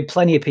 there's going to be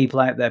plenty of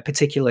people out there,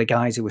 particularly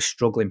guys who are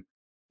struggling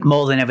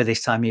more than ever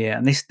this time of year.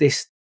 And this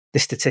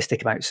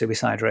statistic about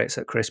suicide rates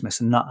at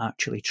Christmas are not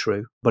actually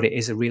true, but it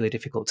is a really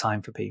difficult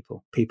time for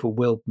people. People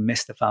will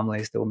miss their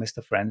families, they'll miss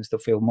their friends, they'll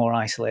feel more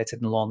isolated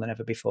and alone than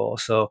ever before.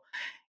 So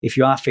if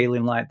you are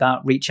feeling like that,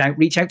 reach out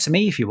to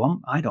me if you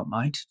want. I don't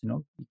mind.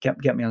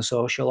 Get me on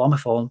social, on my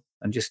phone,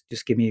 and just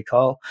give me a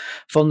call.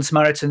 Fund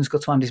Samaritans, go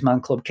to Andy's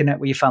Man Club, connect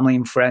with your family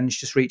and friends,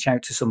 just reach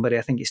out to somebody.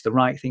 I think it's the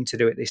right thing to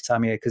do at this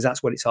time of year, because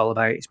that's what it's all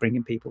about. It's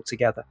bringing people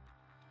together.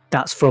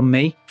 That's from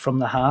me, from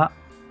the heart.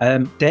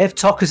 Dave,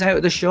 talk us out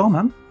of the show,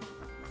 man.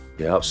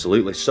 Yeah,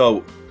 absolutely.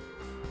 So,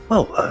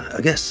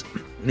 I guess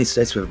we need to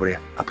say to everybody,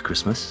 Happy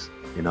Christmas,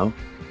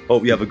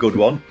 Hope you have a good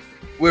one.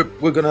 We're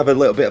going to have a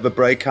little bit of a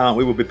break, aren't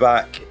we? We'll be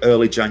back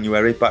early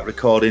January, back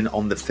recording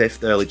on the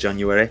 5th, early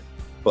January.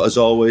 But as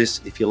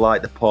always, if you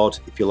like the pod,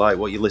 if you like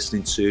what you're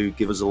listening to,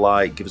 give us a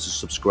like, give us a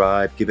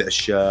subscribe, give it a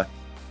share.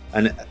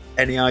 And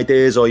any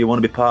ideas or you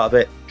want to be part of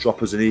it,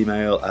 drop us an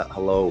email at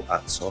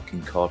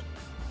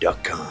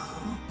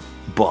hello@talkingcod.com.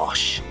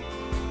 Bosh.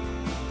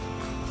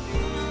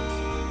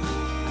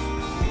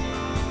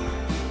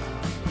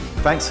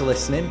 Thanks for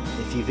listening.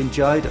 If you've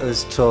enjoyed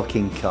us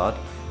talking COD,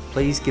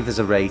 please give us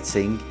a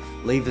rating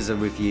leave us a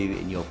review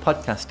in your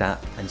podcast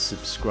app and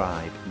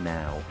subscribe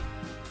now.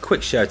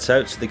 Quick shout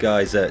out to the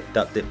guys at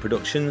DapDip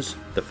Productions,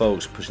 the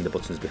folks pushing the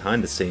buttons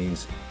behind the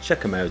scenes.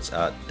 Check them out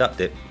at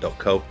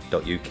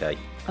dapdip.co.uk.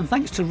 And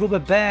thanks to Rubber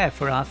Bear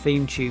for our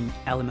theme tune,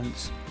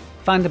 Elements.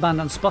 Find the band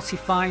on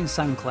Spotify and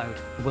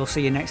SoundCloud. We'll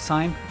see you next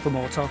time for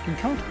more Talking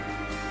Code.